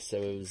Shack, so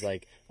it was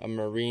like a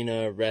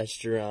marina,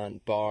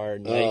 restaurant, bar,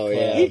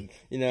 nightclub.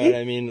 You know what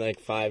I mean?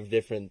 Like 5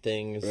 different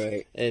things.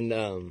 Right. And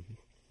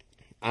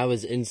I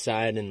was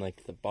inside in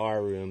like the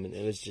bar room, and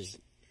it was just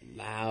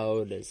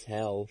loud as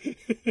hell,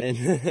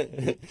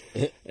 and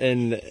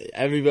and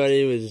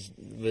everybody was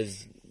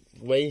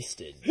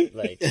wasted,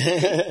 like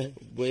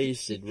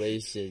wasted,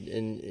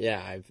 and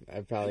I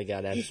probably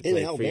got asked to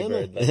play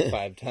Freebird like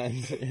 5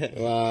 times.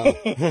 Wow.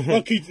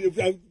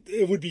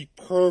 It would be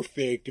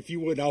perfect if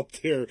you went up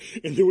there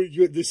and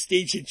you had the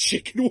stage and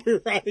chicken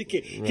were on it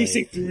in case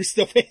they threw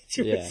stuff at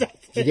you. Yeah. Or something.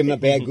 Did you give him a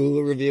bad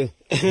Google review?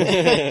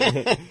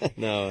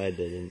 No, I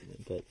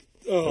didn't, but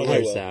Oh,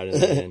 works out in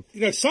the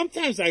end.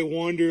 Sometimes I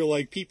wonder,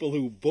 like, people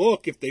who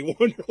book, if they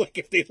wonder, like,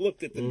 if they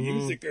looked at the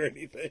music or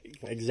anything.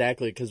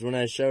 Exactly, because when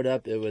I showed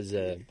up, it was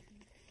a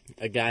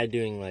guy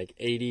doing, like,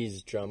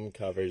 80s drum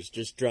covers,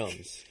 just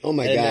drums. Oh,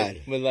 my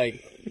God. With,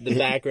 like, the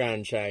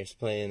background tracks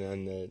playing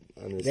on the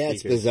speakers.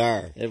 That's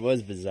bizarre. It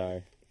was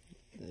bizarre.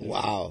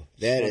 Wow.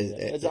 That is...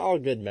 It's all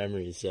good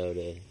memories, so to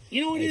it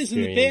is.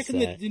 In the back of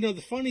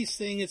the funniest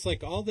thing, it's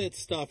like all that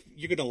stuff,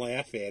 you're going to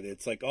laugh at it.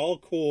 It's, like, all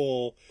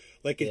cool...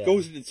 Like it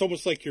goes, it's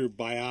almost like your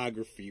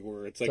biography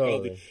where it's like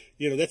all the,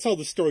 that's all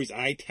the stories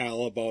I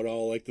tell about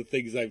all like the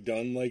things I've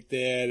done like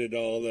that and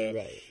all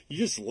the, you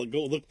just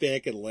go look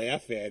back and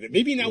laugh at it.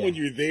 Maybe not when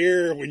you're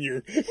there, when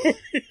you're,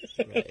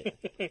 right.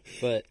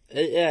 But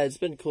it's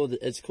been cool.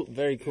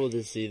 Very cool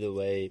to see the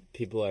way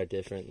people are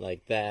different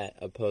like that,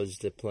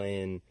 opposed to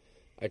playing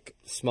a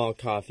small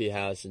coffee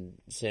house in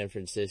San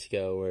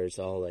Francisco where it's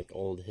all like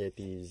old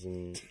hippies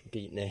and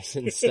beatniks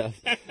and stuff.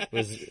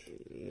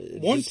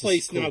 One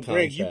place cool now, contrast.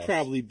 Greg, you've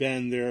probably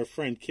been there. A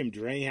friend Kim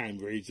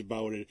Draheim raves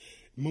about it.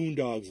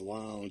 Moondog's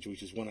Lounge,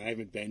 which is one I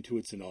haven't been to.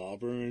 It's in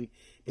Auburn.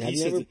 But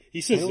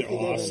he says they're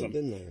awesome.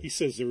 He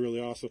says they're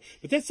really awesome.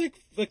 But that's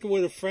like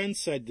what a friend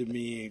said to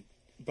me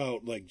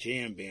about like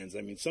jam bands.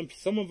 I mean,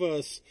 some of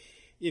us,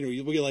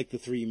 we like the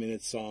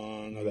 3-minute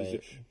song.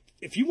 Right.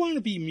 If you want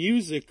to be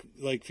music,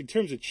 like in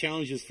terms of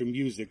challenges for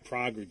music,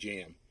 prog or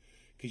jam,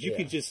 because you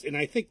can just, and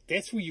I think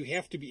that's where you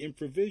have to be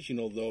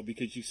improvisational though,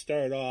 because you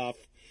start off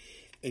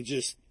and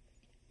just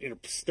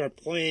start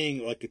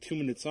playing like a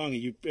 2-minute song, and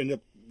you end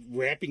up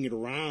wrapping it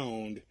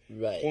around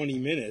 20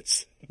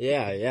 minutes.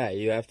 Yeah,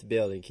 you have to be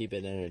able to keep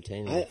it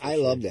entertaining. I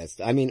love that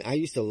stuff. I mean, I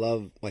used to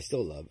love, I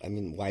still love,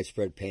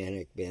 Widespread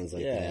Panic, bands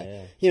like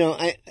that.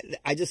 Yeah.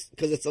 I just,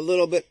 because it's a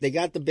little bit, they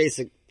got the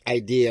basic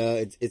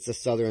idea. It's a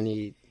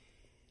southerny.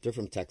 They're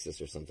from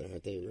Texas or something,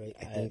 aren't they? Right?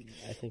 I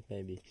think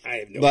maybe. I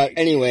have no idea. But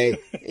anyway,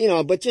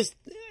 but just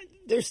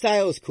their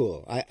style is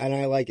cool, and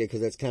I like it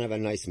because it's kind of a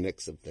nice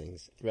mix of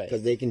things. Right.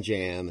 Because they can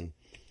jam and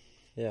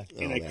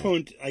and I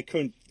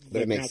couldn't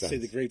but it makes not sense. say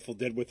the Grateful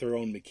Dead with their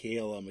own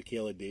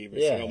Michaela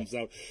Davis comes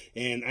out,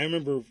 and I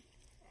remember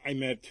I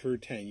met her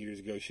 10 years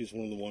ago. She's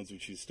one of the ones when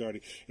she was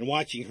starting, and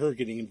watching her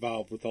getting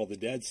involved with all the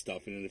Dead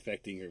stuff and it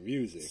affecting her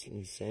music. It's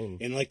insane.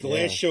 And like the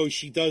last show,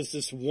 she does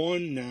this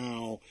one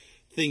now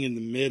thing in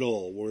the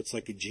middle where it's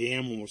like a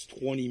jam, almost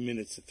 20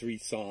 minutes of 3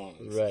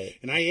 songs. Right.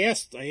 And I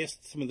asked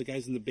some of the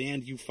guys in the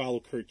band, you follow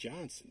Kurt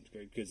Johnson?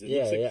 Because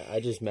I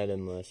just met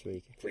him last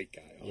week. Great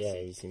guy. Also. Yeah,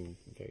 he seemed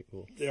very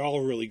cool. They're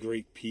all really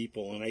great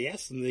people. And I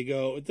asked them, they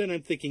go, then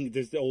I'm thinking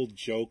there's the old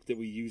joke that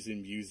we use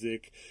in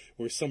music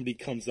where somebody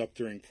comes up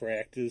during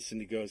practice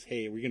and he goes,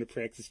 hey, are we going to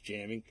practice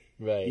jamming?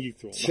 Right. And you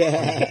throw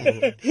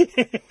them out.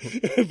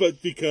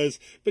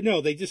 But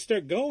no, they just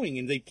start going,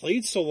 and they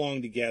played so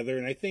long together,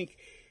 and I think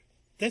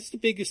that's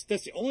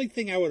the only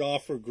thing I would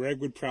offer.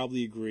 Greg would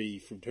probably agree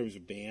from terms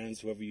of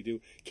bands, whoever you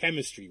do,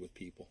 chemistry with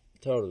people.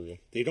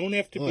 Totally. They don't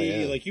have to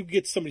be, like, you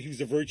get somebody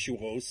who's a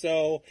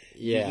virtuoso.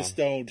 You just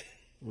don't.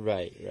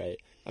 Right.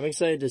 I'm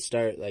excited to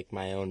start, like,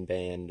 my own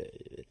band,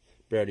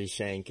 Brody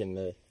Schenk and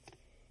the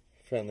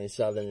Friendly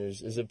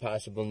Southerners is a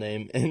possible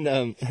name. And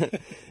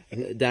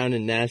down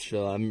in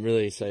Nashville, I'm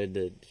really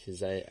excited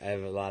because I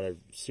have a lot of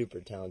super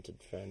talented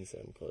friends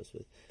that I'm close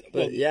with.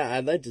 But yeah,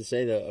 I'd like to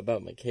say though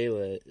about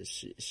Michaela,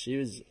 she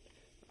was,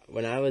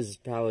 when I was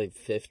probably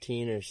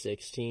 15 or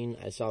 16,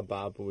 I saw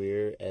Bob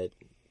Weir at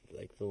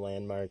like the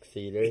Landmark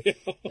Theater,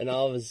 and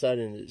all of a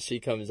sudden she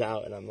comes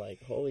out, and I'm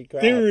like, holy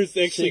crap! There is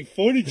actually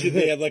footage of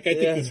that. Like I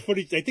think there's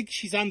footage. I think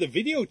she's on the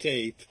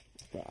videotape.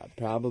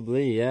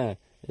 Probably, yeah.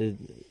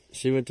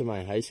 She went to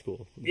my high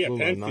school. Yeah,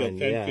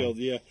 Penfield.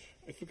 Yeah.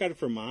 I forgot if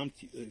her mom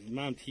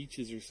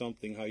teaches or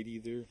something, Heidi,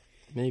 there.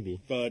 Maybe.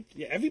 But,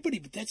 yeah, everybody,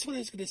 but that's what I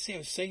was going to say. I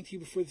was saying to you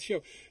before the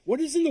show. What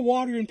is in the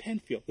water in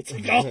Penfield? It's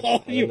like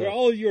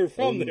all you are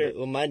from there.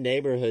 Well, my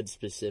neighborhood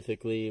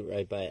specifically,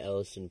 right by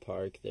Ellison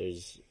Park,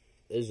 there's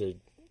a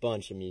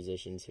bunch of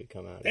musicians who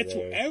come out That's of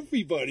there.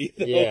 Everybody,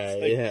 though. Yeah,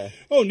 like, yeah.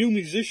 Oh, new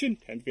musician,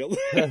 Penfield.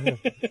 Yeah,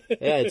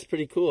 it's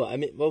pretty cool. I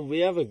mean, well, we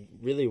have a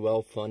really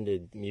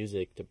well-funded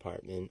music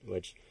department,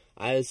 which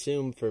I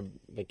assume for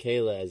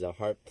Michaela as a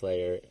harp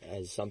player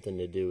has something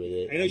to do with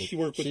it. I know she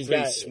worked with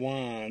Prince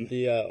Swan.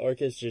 The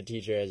orchestra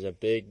teacher has a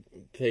big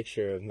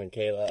picture of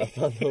Michaela up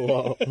on the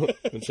wall,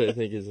 which I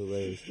think is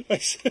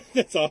hilarious.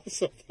 That's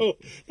awesome.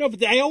 No,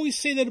 but I always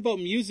say that about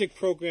music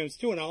programs,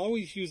 too, and I'll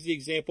always use the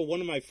example.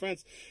 One of my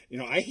friends,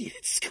 I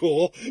hated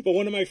school, but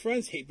one of my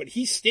friends but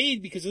he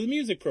stayed because of the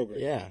music program.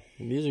 Yeah,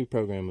 the music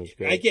program was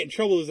great. I get in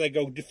trouble as I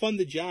go, fund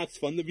the jocks,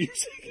 fund the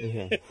music.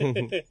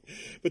 Yeah.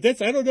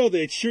 But I don't know,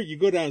 that shirt you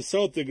go down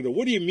south, they're going to,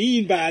 what do you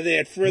mean by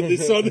that, friendly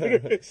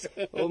Southerners?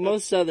 Well,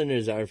 most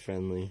Southerners are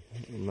friendly,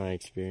 in my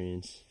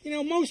experience.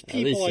 Most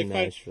people I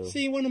find.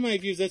 See, one of my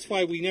views, that's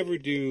why we never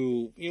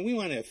do, we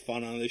want to have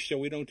fun on this show.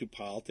 We don't do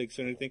politics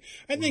or anything.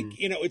 I think,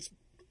 it's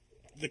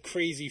the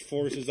crazy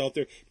forces out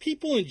there.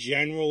 People in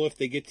general, if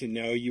they get to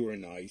know you, are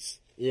nice.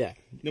 Yeah.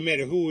 No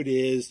matter who it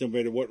is, no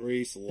matter what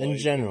race. In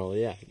general,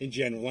 yeah. In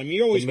general. I mean,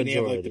 you're always going to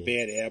have, like, the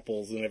bad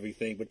apples and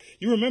everything, but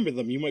you remember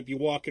them. You might be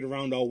walking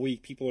around all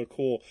week. People are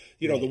cool.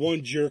 The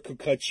one jerk who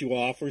cuts you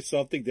off or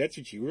something, that's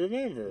what you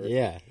remember.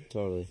 Yeah,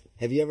 totally.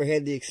 Have you ever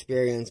had the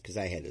experience, because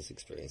I had this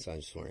experience, so I'm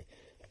just wondering,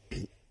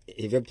 have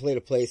you ever played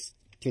a place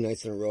 2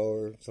 nights in a row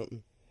or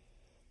something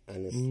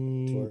on this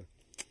tour?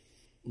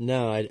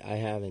 No, I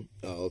haven't.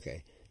 Oh,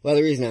 okay. Well,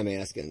 the reason I'm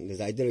asking,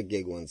 because I did a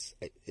gig once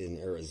in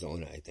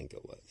Arizona, I think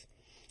it was.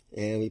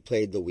 And we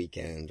played the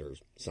weekend or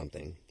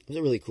something. It was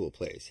a really cool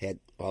place. Had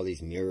all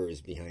these mirrors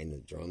behind the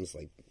drums,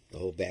 like the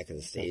whole back of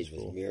the stage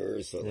was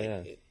mirrors. So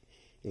it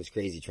was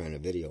crazy trying to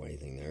video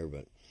anything there.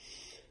 But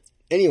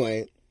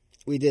anyway,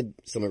 we did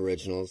some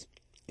originals,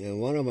 and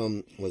one of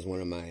them was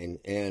one of mine.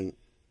 And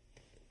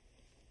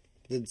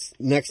the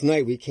next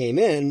night we came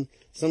in,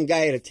 some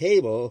guy at a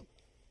table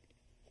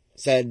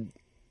said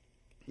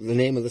the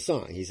name of the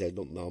song. He said,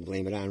 "I'll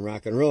blame it on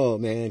rock and roll,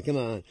 man. Come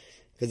on."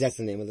 Because that's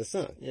the name of the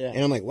song. Yeah.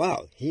 And I'm like,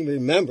 wow, he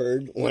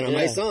remembered one of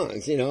my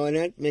songs, and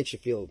that makes you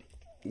feel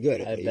good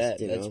at least. I bet.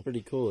 That's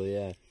pretty cool,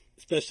 yeah.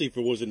 Especially if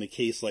it wasn't a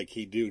case like,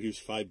 hey, dude, here's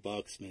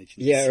 $5, man.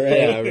 Yeah, right.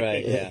 Yeah,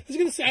 right, yeah. I was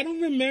going to say, I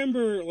don't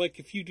remember, like,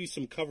 if you do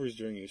some covers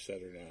during your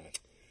set or not.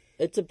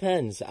 It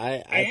depends.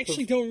 I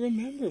actually don't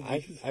remember.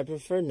 I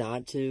prefer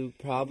not to,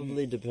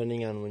 probably,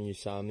 depending on when you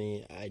saw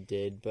me, I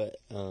did. But,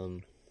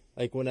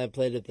 like, when I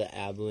played at the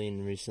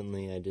Abilene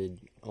recently, I did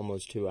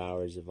almost 2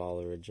 hours of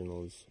all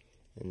originals.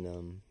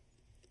 And,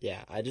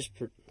 yeah, I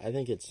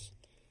think it's,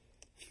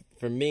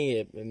 for me,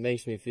 it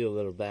makes me feel a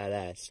little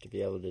badass to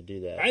be able to do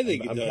that. I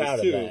think I'm it does,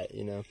 proud too. of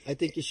that, I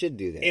think you should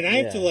do that. And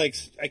I have to,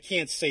 I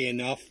can't say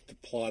enough to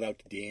plot out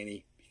to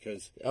Danny,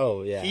 because I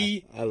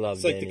love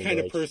he's like Danny the kind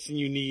Deutsch. of person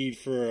you need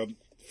for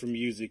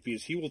music,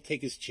 because he will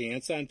take his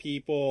chance on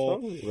people.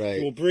 Totally. Right.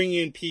 He will bring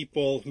in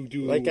people who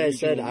do. Like I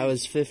said, I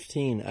was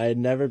 15. I had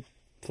never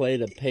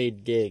played a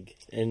paid gig,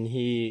 and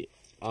he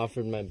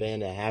offered my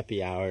band a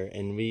happy hour,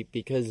 and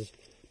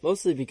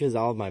mostly because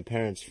all of my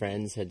parents'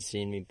 friends had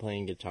seen me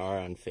playing guitar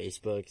on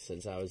Facebook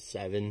since I was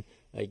 7.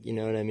 Like, you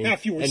know what I mean? Now,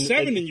 if you were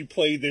 7 and you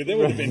played there, that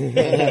would have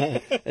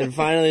been. And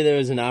finally, there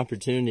was an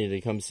opportunity to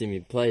come see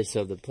me play,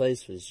 so the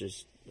place was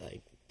just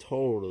like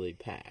totally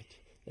packed.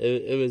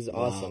 It was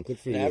awesome. Wow, good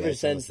for you. And ever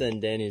That's since awesome. then,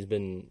 Danny's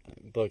been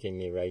booking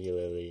me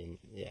regularly, and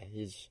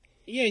he's.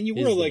 Yeah, and you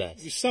He's were the like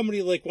best.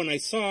 somebody, like when I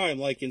saw him,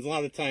 like, and a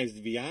lot of times,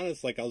 to be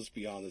honest, like, I'll just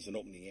be on as an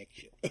opening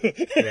act.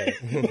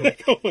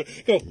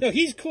 Right. No,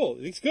 he's cool.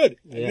 He's good.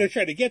 I'm Yeah. going to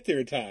try to get there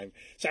in time.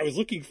 So I was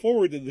looking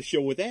forward to the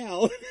show with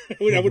Al.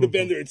 I would have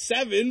been there at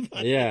 7.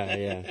 But,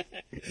 Yeah.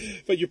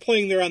 but you're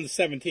playing there on the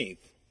 17th.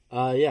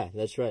 Yeah,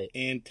 that's right.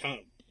 And Tom,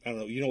 I don't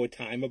know, you know what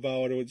time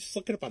about? Or just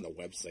look it up on the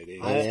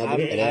website.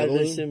 I'd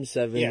assume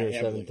 7 Yeah, or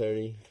Abilene.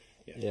 7:30.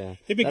 Yeah,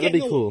 They've been that'll be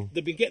getting cool.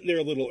 They've been getting there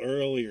a little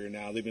earlier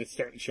now. They've been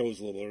starting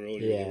shows a little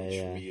earlier, which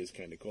for me is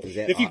kind of cool. Is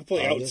that If you can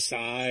play August?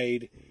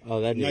 outside,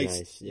 Oh, that'd be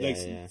nice. Yeah,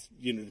 nice,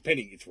 yeah.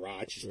 depending, it's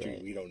Rochester.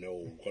 Right. We don't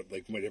know what,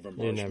 like, might have a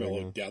You never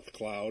marshmallow know. death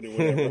cloud or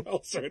whatever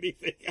else or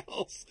anything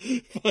else.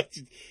 But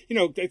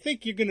I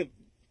think you're gonna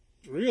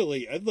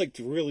really. I'd like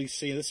to really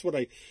see. This is what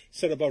I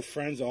said about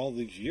Friends all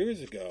these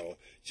years ago.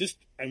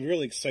 I'm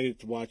really excited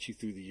to watch you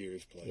through the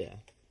years play. Yeah,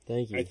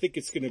 Thank you. I think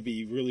it's going to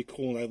be really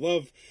cool, and I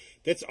love.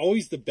 That's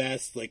always the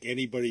best. Like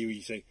anybody, who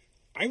you say,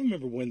 I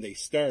remember when they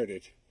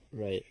started.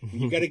 Right.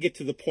 You got to get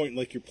to the point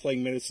like you're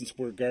playing Madison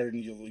Square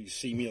Garden. You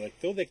see me like,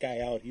 throw that guy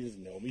out. He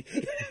doesn't know me.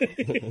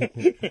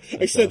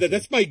 I said that.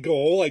 That's my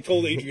goal. I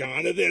told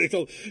Adriana that. I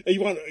told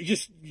you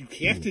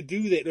have to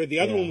do that. Or the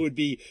other one would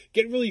be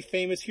get really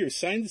famous. Here,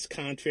 sign this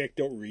contract.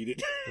 Don't read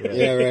it. Right.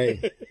 Yeah,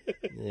 right.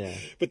 Yeah.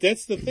 But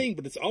that's the thing.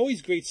 But it's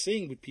always great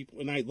seeing with people,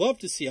 and I love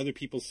to see other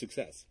people's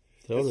success.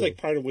 Totally. That's like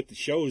part of what the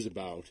show is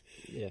about.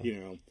 Yeah. You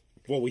know.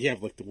 Well, we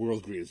have like the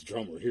world's greatest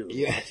drummer here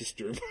in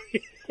Rochester.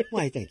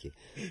 Why, thank you.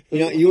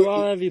 Who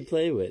all have you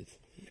played with?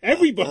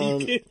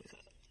 Everybody. Kid.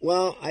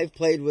 Well, I've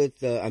played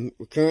with. I'm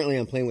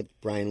playing with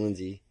Brian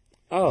Lindsay.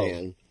 Oh,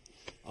 band.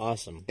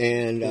 Awesome.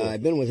 And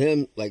I've been with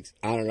him like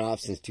on and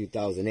off since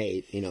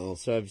 2008. You know,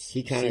 So I've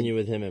seen you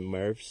with him at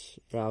Murph's,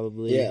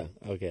 probably. Yeah.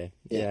 Okay.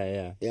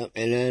 Yeah. Yeah.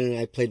 And then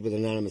I played with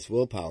Anonymous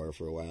Willpower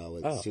for a while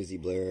with Susie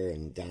Blair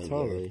and Don Blair.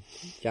 Totally.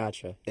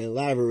 Gotcha. And a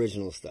lot of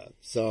original stuff.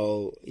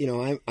 So, you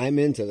know, I'm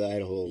into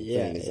that whole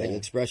thing. It's like yeah.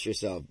 express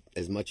yourself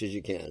as much as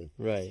you can.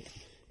 Right.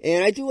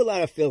 And I do a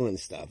lot of fill-in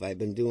stuff. I've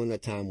been doing the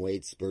Tom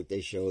Waits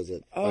birthday shows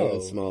at Fire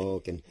and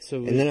Smoke, and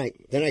then I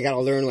got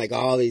to learn like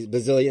all these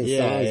bazillion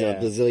songs and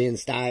bazillion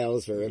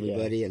styles for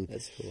everybody. Yeah, and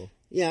that's cool.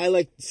 Yeah,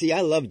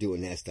 I love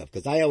doing that stuff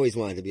because I always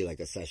wanted to be like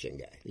a session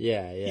guy.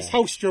 Yeah. He's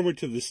house drummer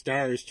to the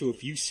stars too.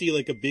 If you see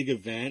like a big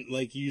event,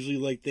 like usually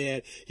like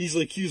that, he's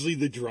like usually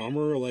the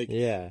drummer. Like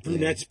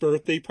Brunette's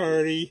birthday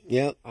party.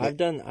 Yep. I've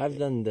done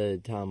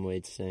the Tom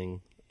Waits thing.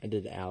 I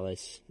did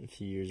Alice a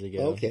few years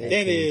ago.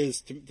 Okay.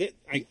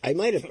 I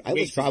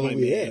was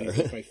probably there.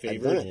 That's my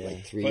favorite. I've done it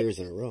like 3 years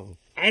in a row.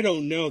 I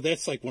don't know.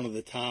 That's like one of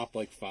the top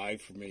like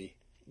 5 for me.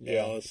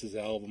 Yeah. Alice's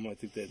album. I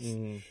think that's. I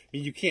mean,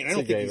 you can't. I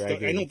don't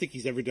think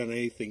he's ever done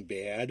anything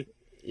bad.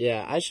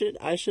 Yeah, I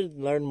should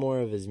learn more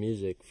of his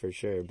music for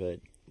sure. But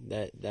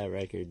that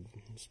record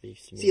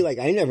speaks to me. See, like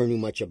I never knew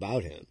much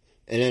about him,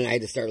 and then I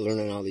had to start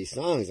learning all these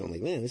songs. I'm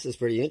like, man, this is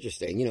pretty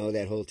interesting. You know,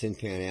 that whole Tin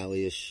Pan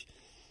Alley-ish.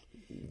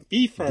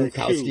 Beefheart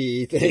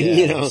Bukowski thing,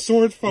 you know.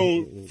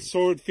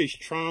 Swordfish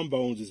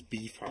Trombones is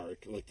Beefheart,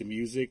 like the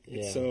music.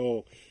 Yeah.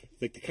 So,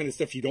 like the kind of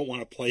stuff you don't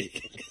want to play.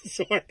 It's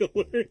so hard to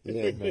learn.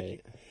 Yeah,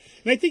 right.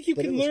 And I think you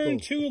can learn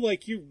too.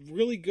 Like you're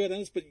really good on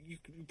this, but you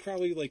can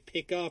probably like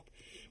pick up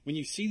when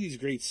you see these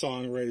great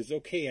songwriters.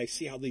 Okay, I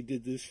see how they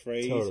did this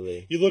phrase.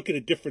 Totally. You look at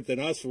it different than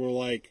us. We're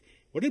like,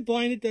 what did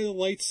Blinded by the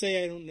Light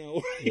say? I don't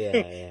know.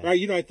 Yeah. Right?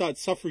 You know, I thought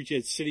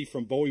Suffragette City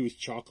from Bowie was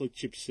Chocolate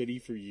Chip City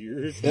for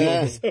years.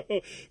 Yeah.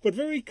 But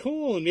very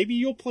cool. And maybe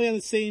you'll play on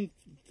the same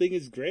thing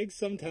as Greg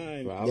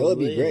sometime. That would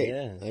be great.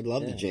 Yeah. I'd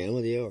love to jam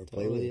with you or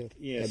play with you.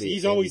 Yeah, that's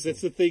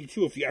the thing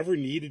too. If you ever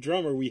need a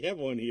drummer, we have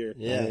one here.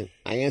 Yeah.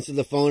 I answer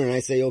the phone and I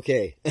say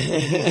okay.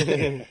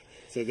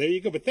 So there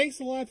you go. But thanks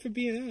a lot for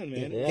being on,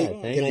 man. Yeah,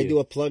 thank Can I you. do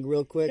a plug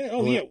real quick?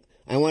 Yeah.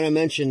 I want to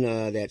mention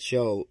that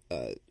show,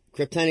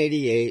 Krypton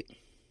 88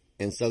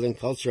 and Southern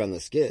Culture on the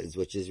Skids,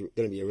 which is going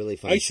to be a really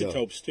fun show.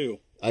 Isotopes too.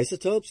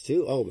 Isotopes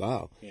too? Oh,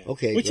 wow. Yeah.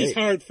 Okay, Which great. is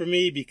hard for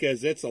me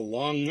because that's a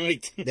long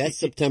night. That's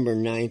September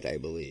 9th, I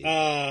believe.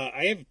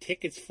 I have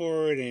tickets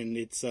for it, and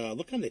it's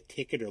look on the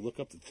ticket or look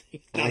up the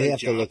thing. I have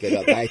to look it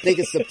up. I think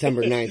it's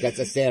September 9th. That's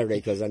a Saturday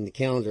because on the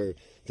calendar,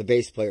 the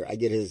bass player, I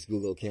get his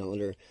Google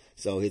Calendar,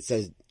 so it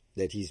says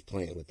that he's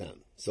playing with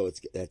them. So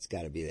that's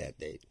got to be that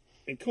date.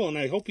 And cool, and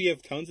I hope you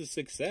have tons of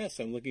success.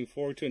 I'm looking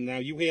forward to it. Now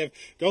you have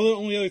the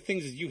only other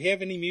things is you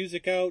have any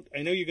music out?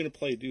 I know you're going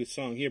to do a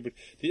song here, but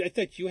I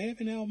thought you have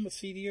an album, a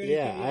CD, or anything?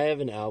 Yeah, I have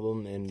an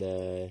album and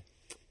a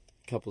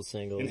couple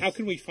singles. And how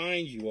can we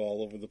find you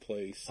all over the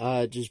place?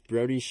 Just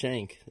Brody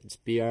Schenk. It's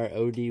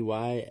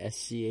BrodySchenk.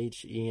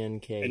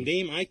 A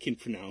name I can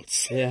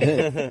pronounce.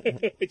 Yeah.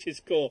 Which is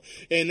cool.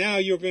 And now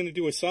you're going to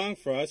do a song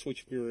for us,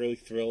 which we're really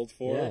thrilled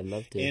for. Yeah, I'd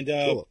love to. And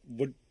cool.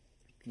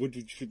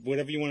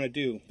 Whatever you want to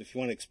do, if you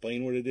want to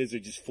explain what it is, or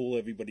just fool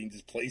everybody and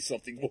just play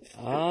something.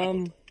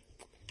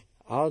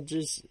 I'll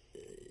just.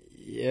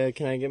 Yeah,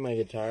 can I get my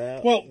guitar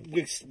out? Well,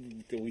 we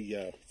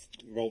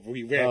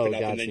wrap it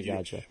up and then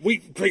gotcha. We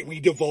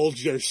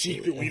divulged our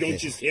secret. We don't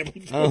just have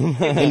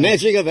The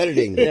magic of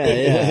editing.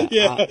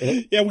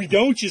 yeah. We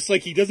don't just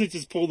he doesn't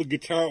just pull the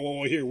guiar while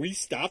we're here. We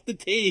stop the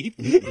tape.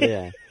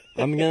 Yeah.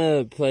 I'm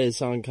gonna play a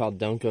song called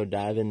 "Don't Go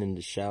Diving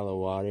into Shallow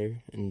Water,"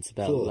 and it's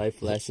about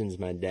life lessons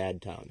my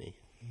dad taught me.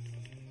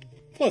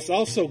 Plus,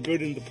 also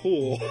good in the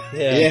pool.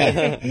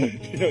 Yeah.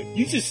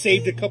 You just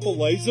saved a couple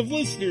lives of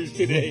listeners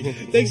today.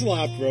 Thanks a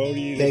lot,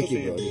 Brody. Thank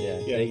you, Brody.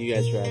 Yeah. Thank you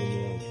guys for having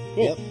me on.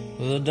 Cool. Yep.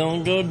 Well,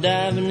 don't go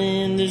diving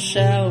into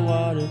shallow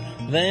water,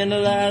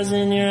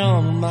 vandalizing your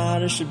alma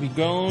mater. Should be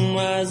growing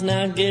wise,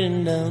 not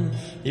getting dumb.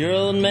 Your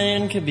old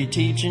man could be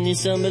teaching you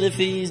some, but if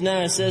he's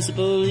not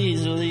accessible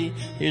easily,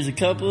 here's a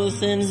couple of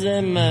things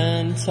that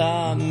mine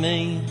taught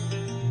me.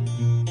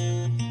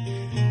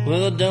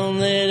 Well, don't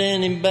let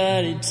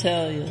anybody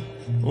tell you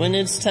when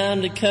it's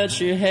time to cut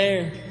your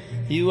hair.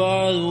 You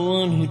are the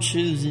one who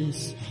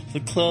chooses the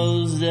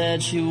clothes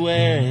that you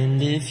wear.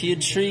 And if you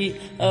treat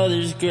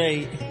others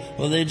great,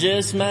 well, they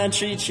just might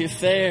treat you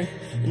fair.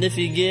 And if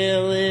you get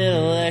a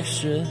little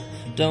extra,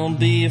 Don't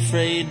be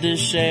afraid to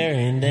share,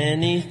 and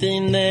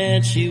anything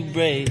that you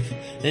break,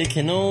 it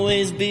can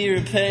always be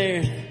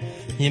repaired.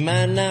 You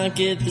might not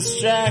get the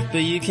strike,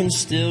 but you can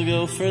still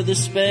go for the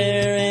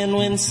spare. And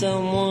when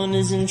someone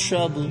is in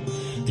trouble,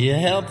 you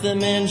help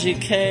them and you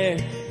care.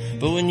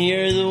 But when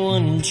you're the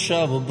one in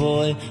trouble,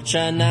 boy,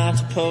 try not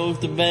to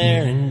poke the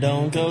bear. And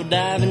don't go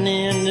diving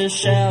into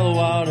shallow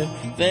water,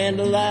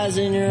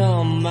 vandalizing your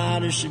alma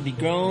mater. Should be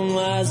growing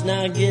wise,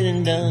 not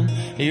getting dumb.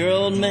 Your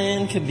old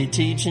man could be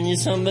teaching you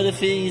some, but if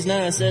he's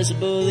not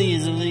accessible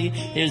easily,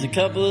 here's a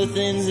couple of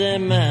things that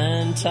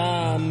mine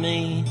taught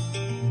me.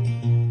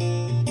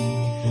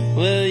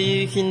 Well,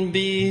 you can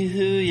be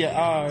who you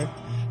are.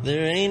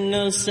 There ain't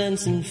no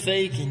sense in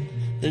faking.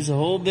 There's a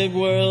whole big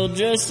world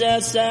just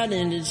outside,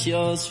 and it's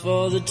yours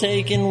for the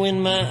taking.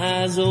 When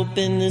my eyes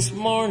opened this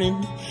morning,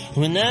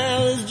 when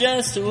I was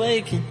just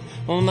awakened,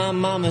 well, my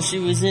mama, she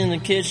was in the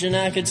kitchen.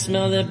 I could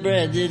smell that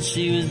bread that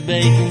she was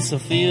baking. So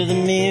feel the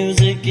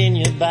music in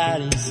your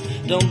bodies.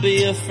 Don't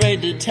be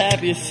afraid to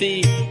tap your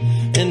feet.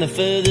 And the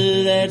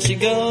further that you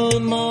go,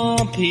 the more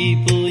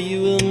people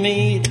you will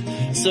meet.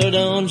 So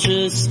don't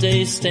just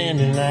stay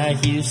standing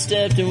like you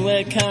stepped in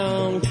wet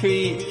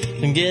concrete.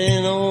 I'm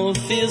getting old,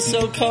 feels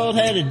so cold,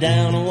 headed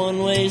down a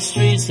one-way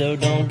street. So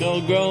don't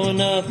go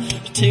growing up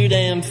too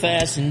damn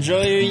fast.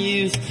 Enjoy your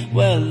youth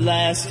while it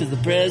lasts, 'cause the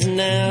present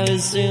now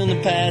is soon the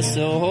past.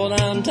 So hold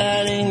on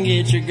tight and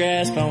get your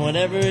grasp on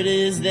whatever it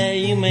is that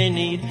you may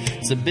need.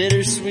 It's a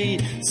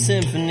bittersweet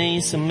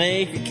symphony, so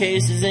make your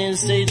cases and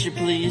state your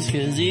pleas,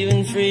 'cause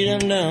even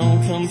freedom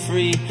don't come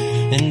free.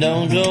 And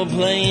don't go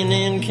playing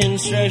in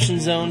construction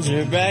zones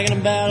or bragging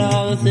about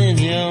all the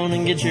things you own.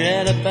 And get your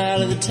head up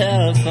out of the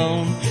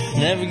telephone,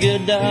 and every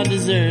good dog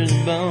deserves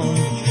a bone.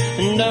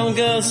 And don't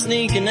go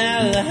sneaking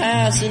out of the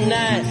house at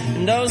night,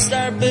 and don't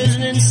start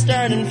boozing and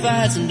starting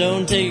fights. And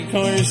don't take a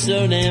corner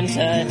so damn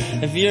tight.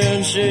 If you're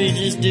unsure, you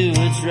just do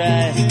what's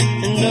right.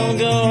 And don't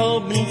go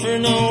hoping for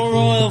no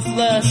royal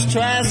flush.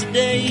 Twice a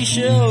day you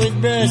should always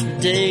brush,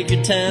 but take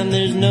your time,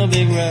 there's no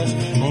big rush.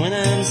 When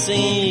I'm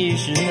singing you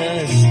should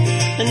hush.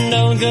 And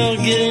don't go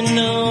getting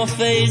no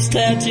face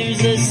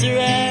tattoos. Let's sit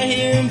right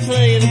here and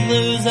play the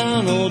blues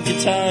on old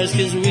guitars,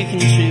 'cause we can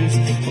choose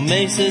what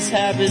makes us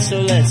happy, so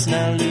let's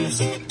not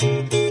lose.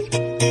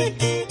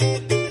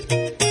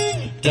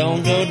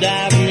 Don't go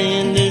diving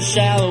into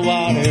shallow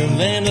water,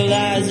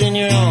 vandalizing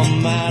your alma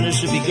mater.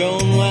 Should be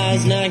growing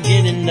wise, not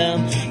getting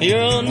dumb.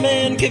 Your old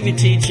man could be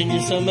teaching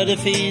you some, but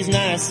if he's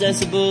not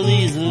accessible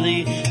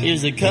easily,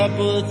 here's a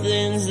couple of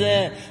things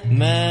that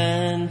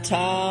mine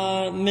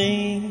taught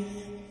me.